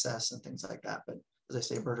by access and things like that. But as I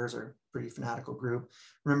say, birders are a pretty fanatical group.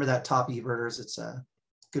 Remember that top eBirders, it's a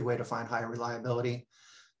good way to find high reliability.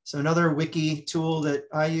 So another wiki tool that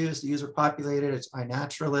I use, the user populated, it's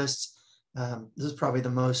iNaturalist. This is probably the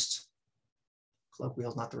most, colloquial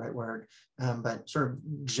is not the right word, but sort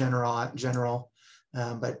of general.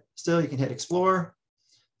 But still you can hit Explore.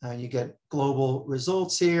 You get global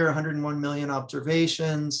results here, 101 million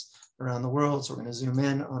observations around the world. So we're going to zoom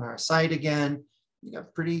in on our site again. You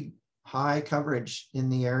got pretty high coverage in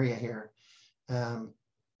the area here.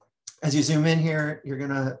 As you zoom in here, you're going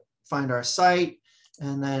to find our site.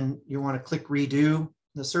 and then you want to click redo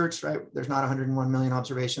the search, right? There's not 101 million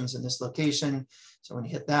observations in this location. So when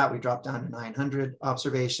you hit that, we drop down to 900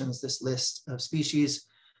 observations. This list of species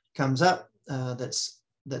comes up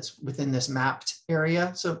that's within this mapped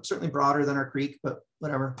area. So certainly broader than our creek, but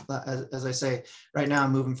whatever. As I say, right now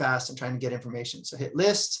I'm moving fast and trying to get information. So hit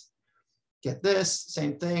list, get this,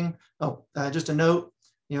 same thing. Oh, just a note,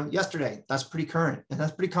 yesterday, that's pretty current, and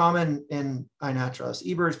that's pretty common in iNaturalist.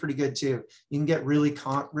 eBird is pretty good too. You can get really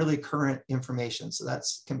current information, so that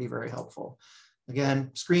can be very helpful. Again,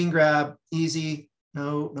 screen grab, easy,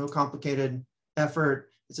 no complicated effort.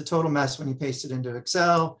 It's a total mess when you paste it into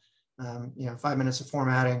Excel. 5 minutes of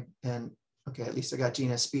formatting, and okay, at least I got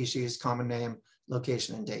genus, species, common name,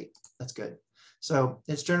 location, and date. That's good. So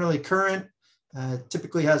it's generally current.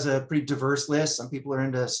 Typically has a pretty diverse list. Some people are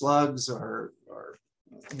into slugs or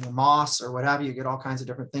moss or what have you. You get all kinds of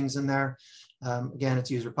different things in there. Again, it's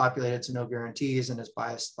user populated, so no guarantees, and it's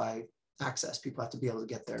biased by access. People have to be able to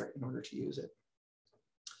get there in order to use it.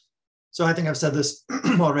 So I think I've said this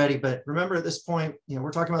already, but remember at this point,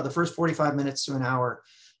 we're talking about the first 45 minutes to an hour.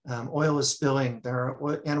 Oil is spilling, there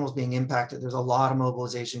are animals being impacted. There's a lot of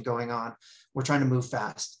mobilization going on. We're trying to move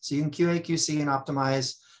fast. So you can QA, QC, and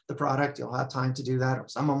optimize the product. You'll have time to do that, or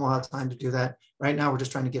someone will have time to do that. Right now, we're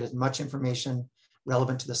just trying to get as much information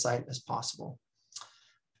relevant to the site as possible.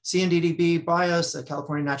 CNDDB BIOS, the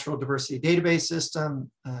California Natural Diversity Database System,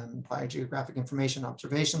 Biogeographic Information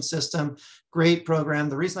Observation System, great program.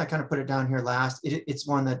 The reason I kind of put it down here last, it's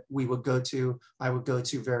one that I would go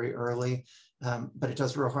to very early, but it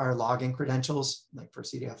does require login credentials, like for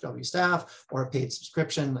CDFW staff, or a paid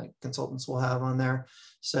subscription like consultants will have on there.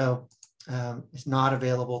 So it's not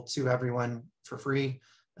available to everyone for free,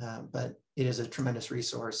 but it is a tremendous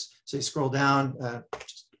resource. So you scroll down,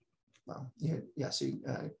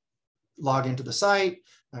 log into the site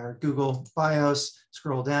or Google BIOS,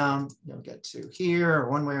 scroll down, you'll get to here, or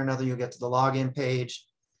one way or another, you'll get to the login page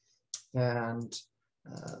and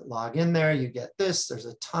log in there. You get this. There's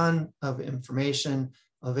a ton of information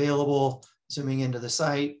available. Zooming into the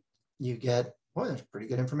site, you get, boy, there's pretty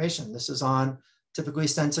good information. This is on typically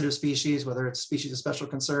sensitive species, whether it's species of special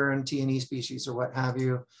concern, T&E species, or what have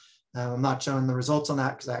you. I'm not showing the results on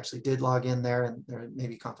that because I actually did log in there, and there may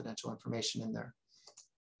be confidential information in there.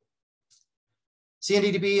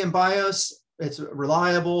 CNDDB and BIOS, it's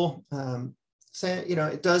reliable.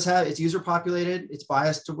 It does have, it's user populated. It's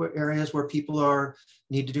biased to areas where people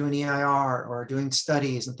need to do an EIR or doing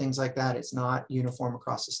studies and things like that. It's not uniform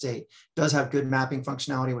across the state. It does have good mapping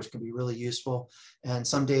functionality, which can be really useful. And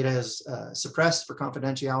some data is suppressed for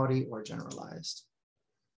confidentiality or generalized.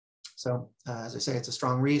 So as I say, it's a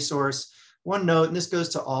strong resource. One note, and this goes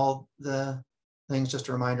to all the things, just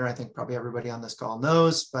a reminder, I think probably everybody on this call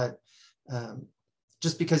knows, but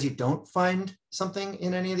just because you don't find something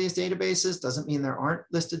in any of these databases doesn't mean there aren't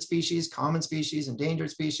listed species, common species, endangered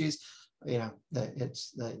species.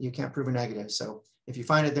 That you can't prove a negative. So if you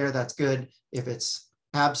find it there, that's good. If it's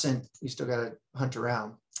absent, you still got to hunt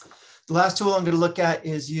around. The last tool I'm going to look at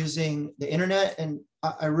is using the internet, and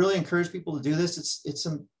I really encourage people to do this. It's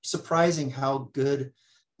surprising how good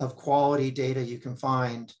of quality data you can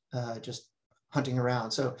find just hunting around.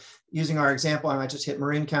 So using our example, I might just hit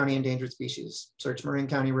Marin County endangered species, search Marin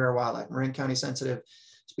County rare wildlife, Marin County sensitive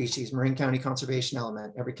species, Marin County conservation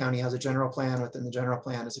element. Every county has a general plan. Within the general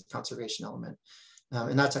plan is a conservation element.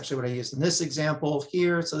 And that's actually what I used in this example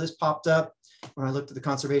here. So this popped up when I looked at the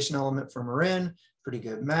conservation element for Marin, pretty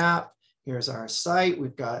good map. Here's our site.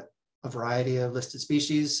 We've got a variety of listed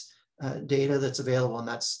species data that's available, and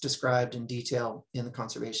that's described in detail in the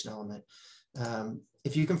conservation element.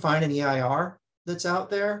 If you can find an EIR that's out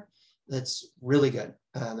there, that's really good.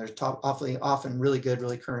 There's often really good,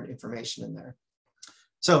 really current information in there.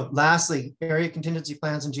 So lastly, area contingency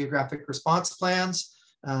plans and geographic response plans.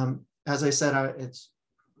 As I said, it's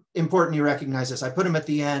important you recognize this. I put them at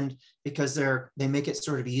the end because they make it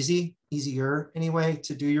sort of easier anyway,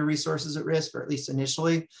 to do your resources at risk, or at least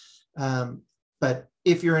initially. But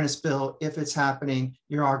if you're in a spill, if it's happening,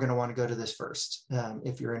 you are going to want to go to this first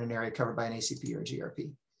if you're in an area covered by an ACP or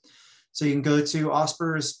GRP. So you can go to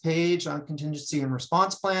OSPR's page on contingency and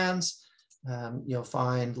response plans. You'll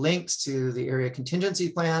find links to the area contingency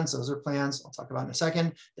plans. Those are plans I'll talk about in a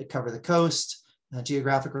second that cover the coast.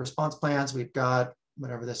 Geographic response plans, we've got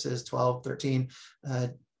whatever this is, 12, 13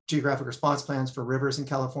 geographic response plans for rivers in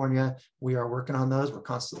California. We are working on those. We're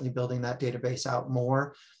constantly building that database out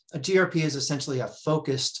more. A GRP is essentially a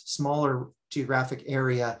focused, smaller geographic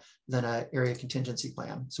area than an area contingency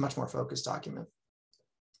plan. It's a much more focused document.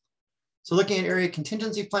 So looking at area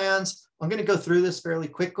contingency plans, I'm going to go through this fairly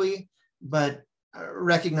quickly, but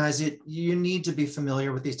recognize it, you need to be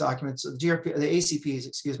familiar with these documents. The ACPs,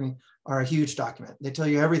 excuse me, are a huge document. They tell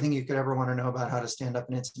you everything you could ever want to know about how to stand up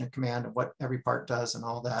an incident command and what every part does and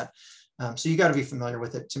all that. So you got to be familiar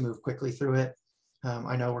with it to move quickly through it.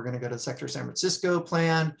 I know we're going to go to the Sector San Francisco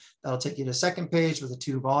plan. That'll take you to the second page with the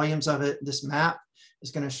 2 volumes of it. This map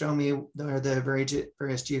is going to show me where the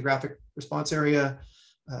various geographic response area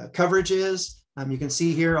coverage is. You can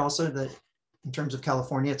see here also that in terms of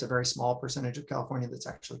California, it's a very small percentage of California that's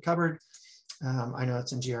actually covered. I know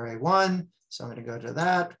it's in GRA 1, so I'm going to go to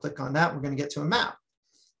that, click on that. We're going to get to a map.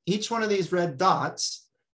 Each one of these red dots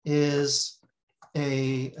is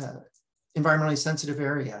a environmentally sensitive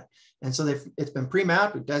area. And so it's been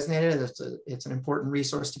pre-mapped, we've designated it, it's an important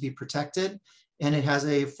resource to be protected, and it has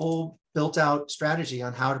a full built out strategy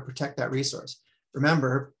on how to protect that resource.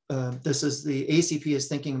 Remember, this is the ACP is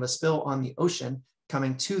thinking of a spill on the ocean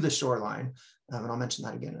coming to the shoreline. And I'll mention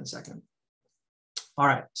that again in a second. All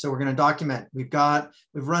right, so we're going to document. We've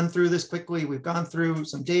run through this quickly. We've gone through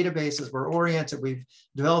some databases. We're oriented. We've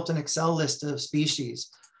developed an Excel list of species.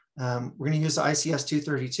 We're going to use the ICS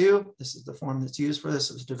 232. This is the form that's used for this.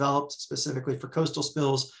 It was developed specifically for coastal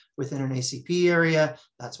spills within an ACP area.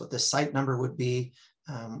 That's what this site number would be,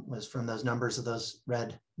 was from those numbers of those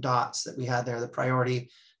red dots that we had there, the priority,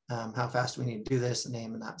 how fast we need to do this, the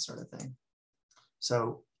name and that sort of thing.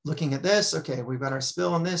 So looking at this, okay, we've got our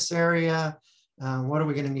spill in this area. What are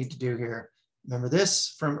we going to need to do here? Remember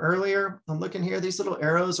this from earlier? I'm looking here, these little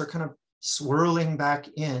arrows are kind of swirling back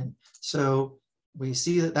in. So we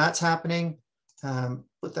see that that's happening.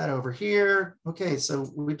 Put that over here. Okay,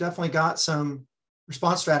 so we've definitely got some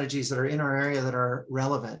response strategies that are in our area that are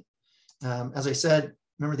relevant. As I said,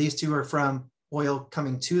 remember these 2 are from oil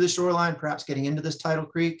coming to the shoreline, perhaps getting into this tidal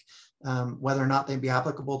creek. Whether or not they'd be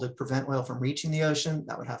applicable to prevent oil from reaching the ocean,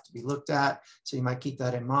 that would have to be looked at. So you might keep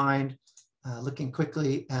that in mind. Looking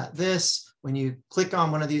quickly at this, when you click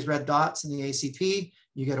on one of these red dots in the ACP,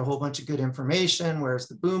 you get a whole bunch of good information. Where's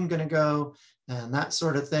the boom going to go? And that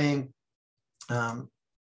sort of thing.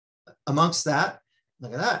 Amongst that,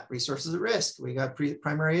 look at that, resources at risk. We got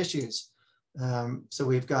primary issues. So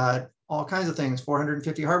we've got all kinds of things,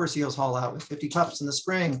 450 harbor seals haul out with 50 pups in the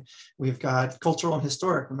spring. We've got cultural and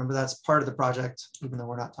historic. Remember, that's part of the project, even though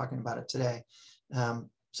we're not talking about it today.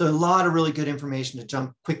 So a lot of really good information to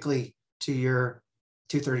jump quickly to your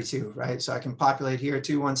 232, right? So I can populate here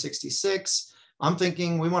 2166. I'm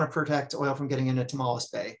thinking we want to protect oil from getting into Tamales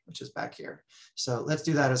Bay, which is back here. So let's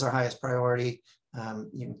do that as our highest priority. You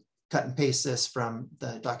can cut and paste this from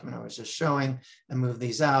the document I was just showing and move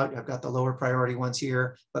these out. I've got the lower priority ones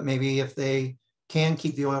here, but maybe if they can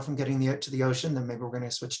keep the oil from getting to the ocean, then maybe we're going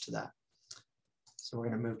to switch to that. So we're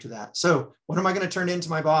going to move to that. So what am I going to turn into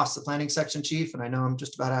my boss, the planning section chief? And I know I'm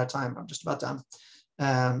just about out of time. I'm just about done.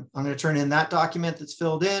 I'm going to turn in that document that's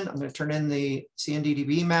filled in. I'm going to turn in the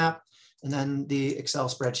CNDDB map and then the Excel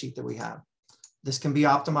spreadsheet that we have. This can be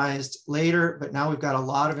optimized later, but now we've got a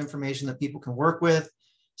lot of information that people can work with.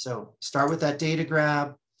 So start with that data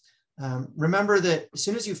grab. Remember that as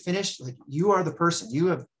soon as you finish, like, you are the person, you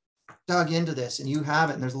have dug into this and you have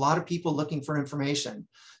it. And there's a lot of people looking for information.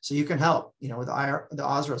 So you can help, you know, with the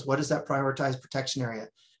OSRAs. What is that prioritized protection area?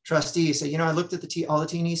 Trustees say, you know, I looked at all the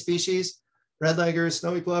teeny species, redleggers,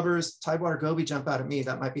 snowy plovers, tidewater goby jump out at me.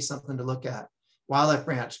 That might be something to look at. Wildlife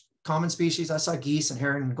branch, common species. I saw geese and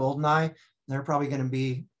heron and goldeneye. They're probably going to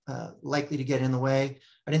be likely to get in the way.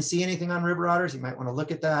 I didn't see anything on river otters. You might want to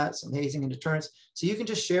look at that, some hazing and deterrence. So you can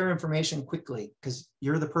just share information quickly because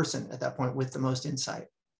you're the person at that point with the most insight.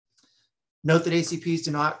 Note that ACPs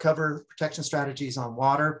do not cover protection strategies on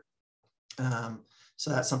water. So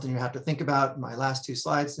that's something you have to think about. My last 2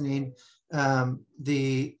 slides, Deneen.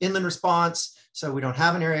 The inland response. So we don't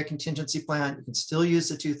have an area contingency plan. You can still use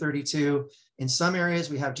the 232. In some areas,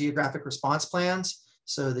 we have geographic response plans.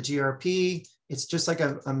 So the GRP, it's just like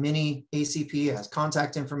a mini ACP. It has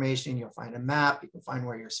contact information. You'll find a map. You can find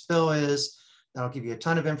where your spill is. That'll give you a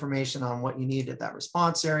ton of information on what you need at that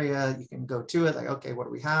response area. You can go to it like, okay, what do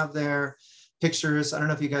we have there? Pictures. I don't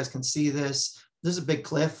know if you guys can see this. This is a big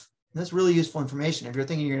cliff. That's really useful information. If you're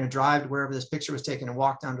thinking you're going to drive to wherever this picture was taken and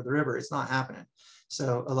walk down to the river, it's not happening.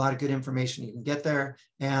 So a lot of good information you can get there.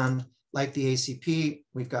 And like the ACP,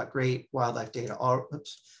 we've got great wildlife data all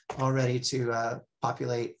ready to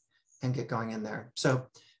populate and get going in there. So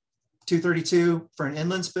 232 for an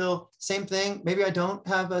inland spill, same thing. Maybe I don't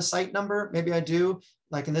have a site number. Maybe I do.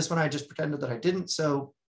 Like in this one, I just pretended that I didn't.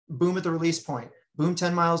 So boom at the release point, boom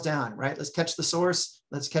 10 miles down, right? Let's catch the source.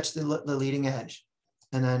 Let's catch the leading edge.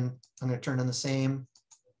 And then I'm going to turn in the same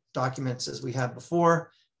documents as we had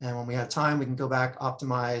before. And when we have time, we can go back,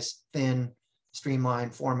 optimize, thin, streamline,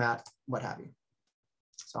 format, what have you.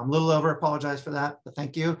 So I'm a little over, apologize for that, but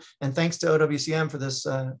thank you. And thanks to OWCN for this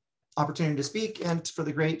opportunity to speak and for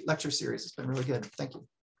the great lecture series. It's been really good. Thank you.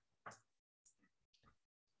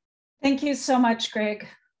 Thank you so much, Greg.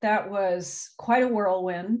 That was quite a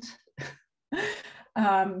whirlwind,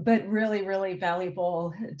 but really, really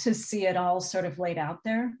valuable to see it all sort of laid out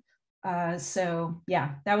there. So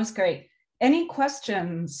yeah, that was great. Any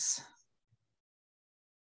questions?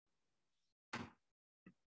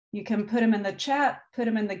 You can put them in the chat, put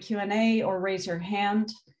them in the Q&A, or raise your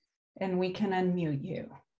hand and we can unmute you.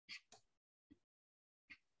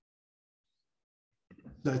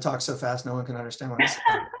 I talk so fast, no one can understand what I said.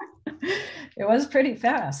 It was pretty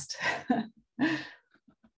fast.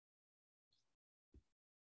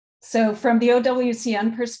 So from the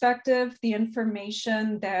OWCN perspective, the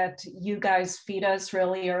information that you guys feed us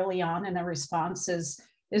really early on in a response is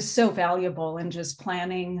so valuable in just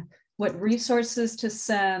planning what resources to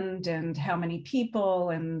send and how many people,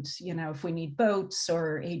 and if we need boats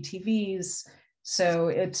or ATVs. So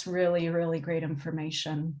it's really, really great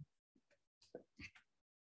information.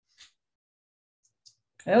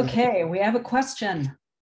 Okay, we have a question.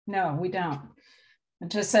 No, we don't. It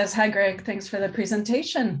just says, hi, Greg, thanks for the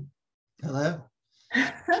presentation. Hello.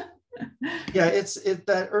 Yeah, it's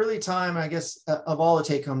that early time, I guess, of all the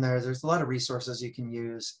take home there's a lot of resources you can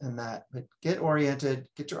use in that, but get oriented,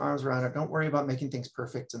 get your arms around it. Don't worry about making things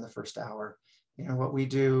perfect in the first hour. What we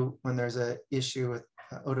do when there's an issue with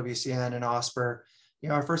OWCN and OSPR,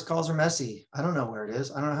 our first calls are messy. I don't know where it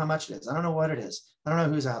is. I don't know how much it is. I don't know what it is. I don't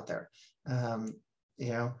know who's out there.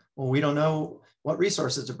 Well, we don't know what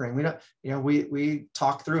resources to bring. We don't, we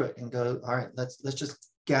talk through it and go, all right, let's just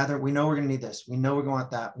gather. We know we're going to need this. We know we're going to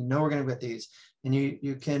want that. We know we're going to get these. And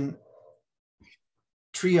you can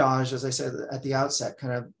triage, as I said at the outset,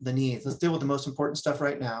 kind of the needs. Let's deal with the most important stuff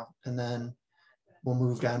right now. And then we'll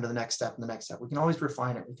move down to the next step and the next step. We can always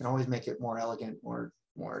refine it. We can always make it more elegant, more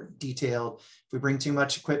detailed. If we bring too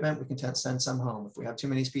much equipment, we can send some home. If we have too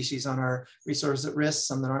many species on our resources at risk,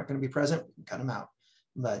 some that aren't going to be present, we can cut them out.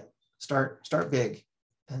 But start big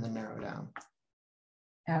and then narrow down.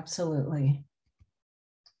 Absolutely.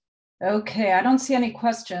 Okay, I don't see any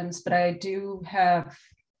questions, but I do have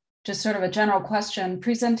just sort of a general question.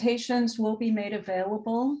 Presentations will be made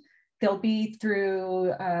available. They'll be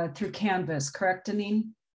through Canvas, correct, Deneen?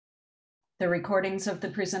 The recordings of the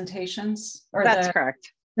presentations? Or that's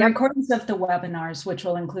correct. The recordings of the webinars, which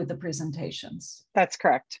will include the presentations. That's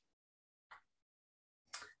correct.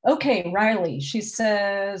 Okay, Riley, she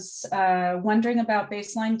says, wondering about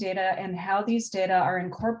baseline data and how these data are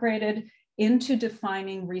incorporated into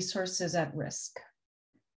defining resources at risk.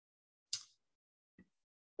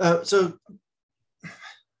 So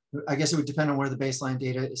I guess it would depend on where the baseline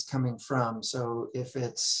data is coming from. So if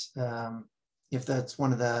it's if that's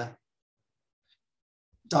one of the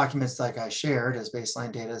documents like I shared as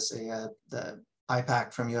baseline data, say the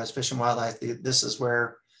IPAC from U.S. Fish and Wildlife, this is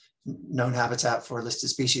where known habitat for listed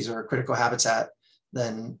species or critical habitat,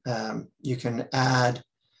 then you can add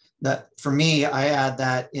that. For me, I add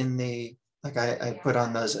that in the, like I put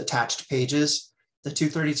on those attached pages. The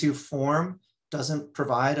 232 form doesn't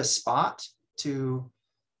provide a spot to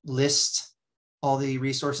list all the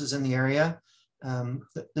resources in the area. The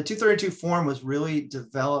 232 form was really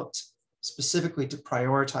developed specifically to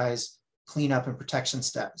prioritize cleanup and protection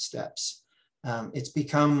steps. It's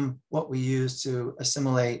become what we use to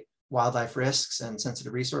assimilate wildlife risks and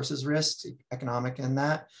sensitive resources risks, economic and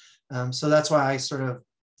that. So that's why I sort of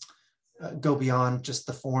go beyond just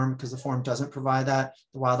the form, because the form doesn't provide that.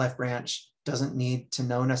 The wildlife branch doesn't need to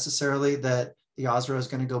know necessarily that the Osro is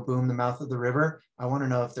going to go boom the mouth of the river. I want to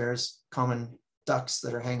know if there's common ducks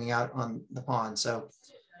that are hanging out on the pond. So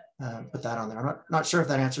put that on there. I'm not sure if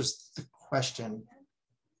that answers the question.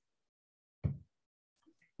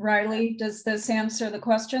 Riley, does this answer the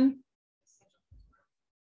question?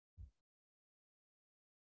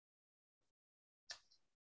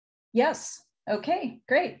 Yes. Okay,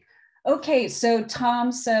 great. Okay, so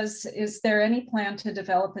Tom says, is there any plan to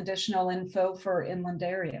develop additional info for inland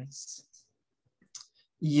areas?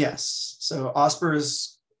 Yes. So OSPR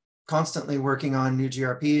is constantly working on new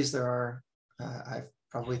GRPs. There are I've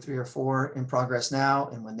probably 3 or 4 in progress now,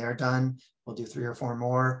 and when they're done, we'll do 3 or 4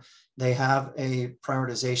 more. They have a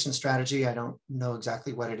prioritization strategy. I don't know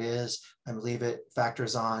exactly what it is. I believe it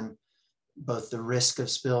factors on both the risk of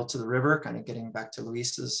spill to the river, kind of getting back to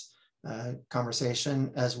Luis's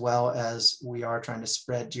conversation, as well as we are trying to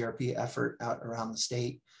spread GRP effort out around the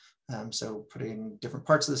state. So putting different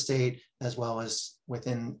parts of the state, as well as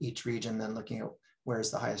within each region, then looking at where's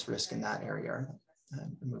the highest risk in that area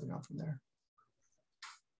and moving on from there.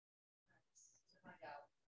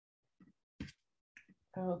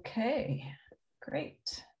 Okay,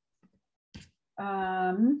 great.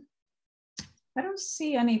 I don't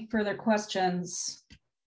see any further questions.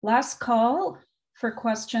 Last call for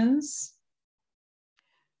questions.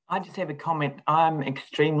 I just have a comment. I'm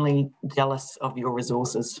extremely jealous of your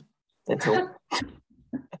resources. That's all.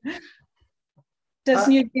 Does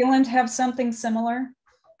New Zealand have something similar?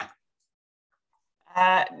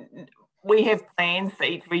 We have plans for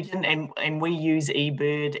each region, and we use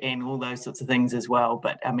eBird and all those sorts of things as well.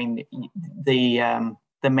 But I mean, the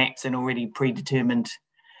maps and already predetermined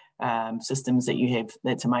systems that you have,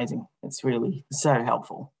 that's amazing. It's really so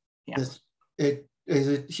helpful. Yeah. It is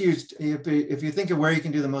a huge, if you think of where you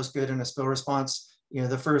can do the most good in a spill response, you know,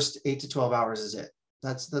 the first 8 to 12 hours is it.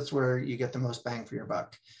 That's where you get the most bang for your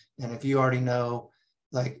buck. And if you already know,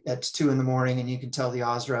 like it's 2 in the morning and you can tell the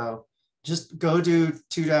OSRO, just go do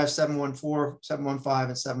 2-714, 715,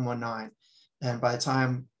 and 719. And by the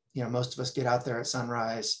time, you know, most of us get out there at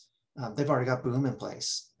sunrise, they've already got boom in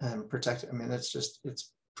place and protect. I mean,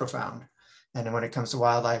 it's profound. And then when it comes to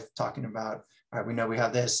wildlife, talking about, all right, we know we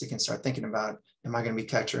have this, you can start thinking about, am I going to be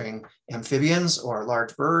capturing amphibians or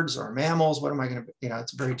large birds or mammals? What am I going to, you know,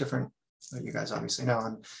 it's very different. You guys obviously know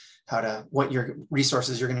on how to, what your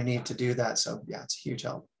resources you're going to need to do that. So yeah, it's a huge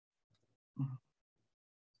help.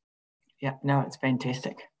 Yeah, no, it's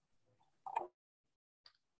fantastic.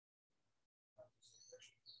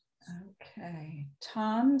 Okay,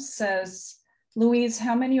 Tom says, Louise,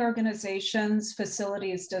 how many organizations,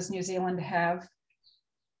 facilities does New Zealand have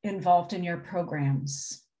involved in your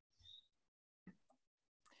programs?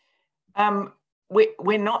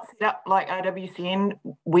 We're not set up like OWCN.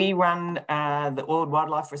 We run the oil and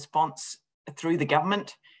wildlife response through the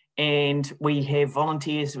government, and we have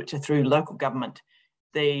volunteers which are through local government.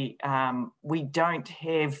 We don't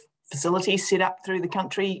have facilities set up through the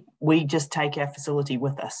country. We just take our facility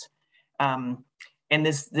with us. And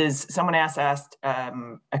there's someone else asked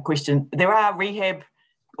a question. There are rehab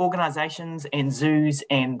organisations and zoos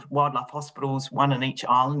and wildlife hospitals, one in each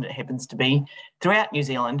island it happens to be, throughout New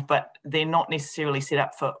Zealand, but they're not necessarily set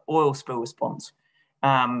up for oil spill response.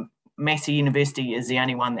 Massey University is the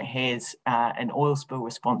only one that has an oil spill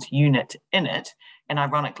response unit in it, and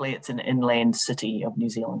ironically it's an inland city of New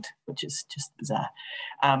Zealand, which is just bizarre.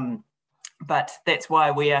 But that's why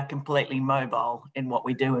we are completely mobile in what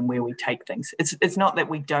we do and where we take things. It's not that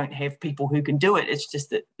we don't have people who can do it, it's just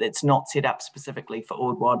that it's not set up specifically for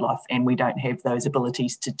oil wildlife, and we don't have those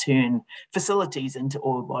abilities to turn facilities into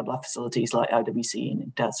oil wildlife facilities like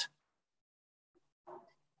OWCN does.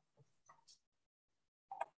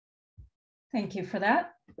 Thank you for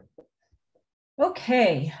that.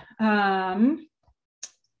 Okay.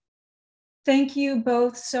 Thank you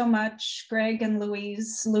both so much, Greg and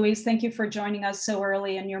Louise. Louise, thank you for joining us so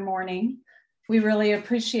early in your morning. We really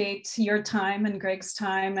appreciate your time and Greg's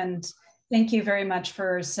time, and thank you very much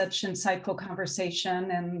for such insightful conversation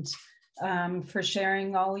and for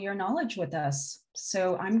sharing all your knowledge with us.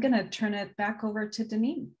 So I'm going to turn it back over to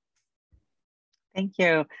Deneen. Thank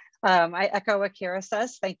you. I echo what Kira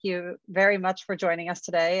says. Thank you very much for joining us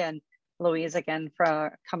today, and Louise again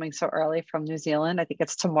for coming so early from New Zealand. I think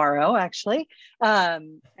it's tomorrow actually.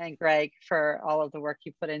 And Greg for all of the work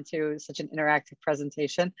you put into such an interactive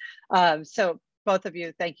presentation. So both of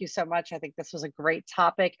you, thank you so much. I think this was a great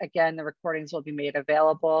topic. Again, the recordings will be made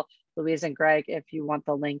available. Louise and Greg, if you want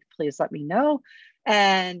the link, please let me know.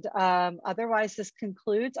 And otherwise, this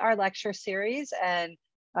concludes our lecture series, and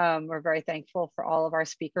we're very thankful for all of our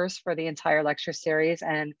speakers for the entire lecture series.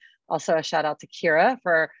 And also a shout out to Kira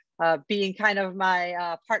for being kind of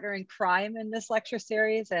my partner in crime in this lecture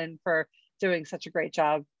series, and for doing such a great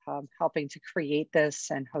job helping to create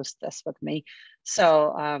this and host this with me.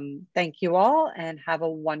 So thank you all and have a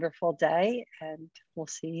wonderful day, and we'll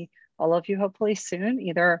see all of you hopefully soon,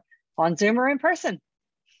 either on Zoom or in person.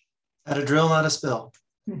 At a drill, not a spill.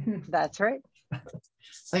 That's right.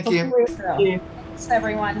 Thank you. Thanks,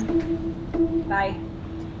 everyone. Bye.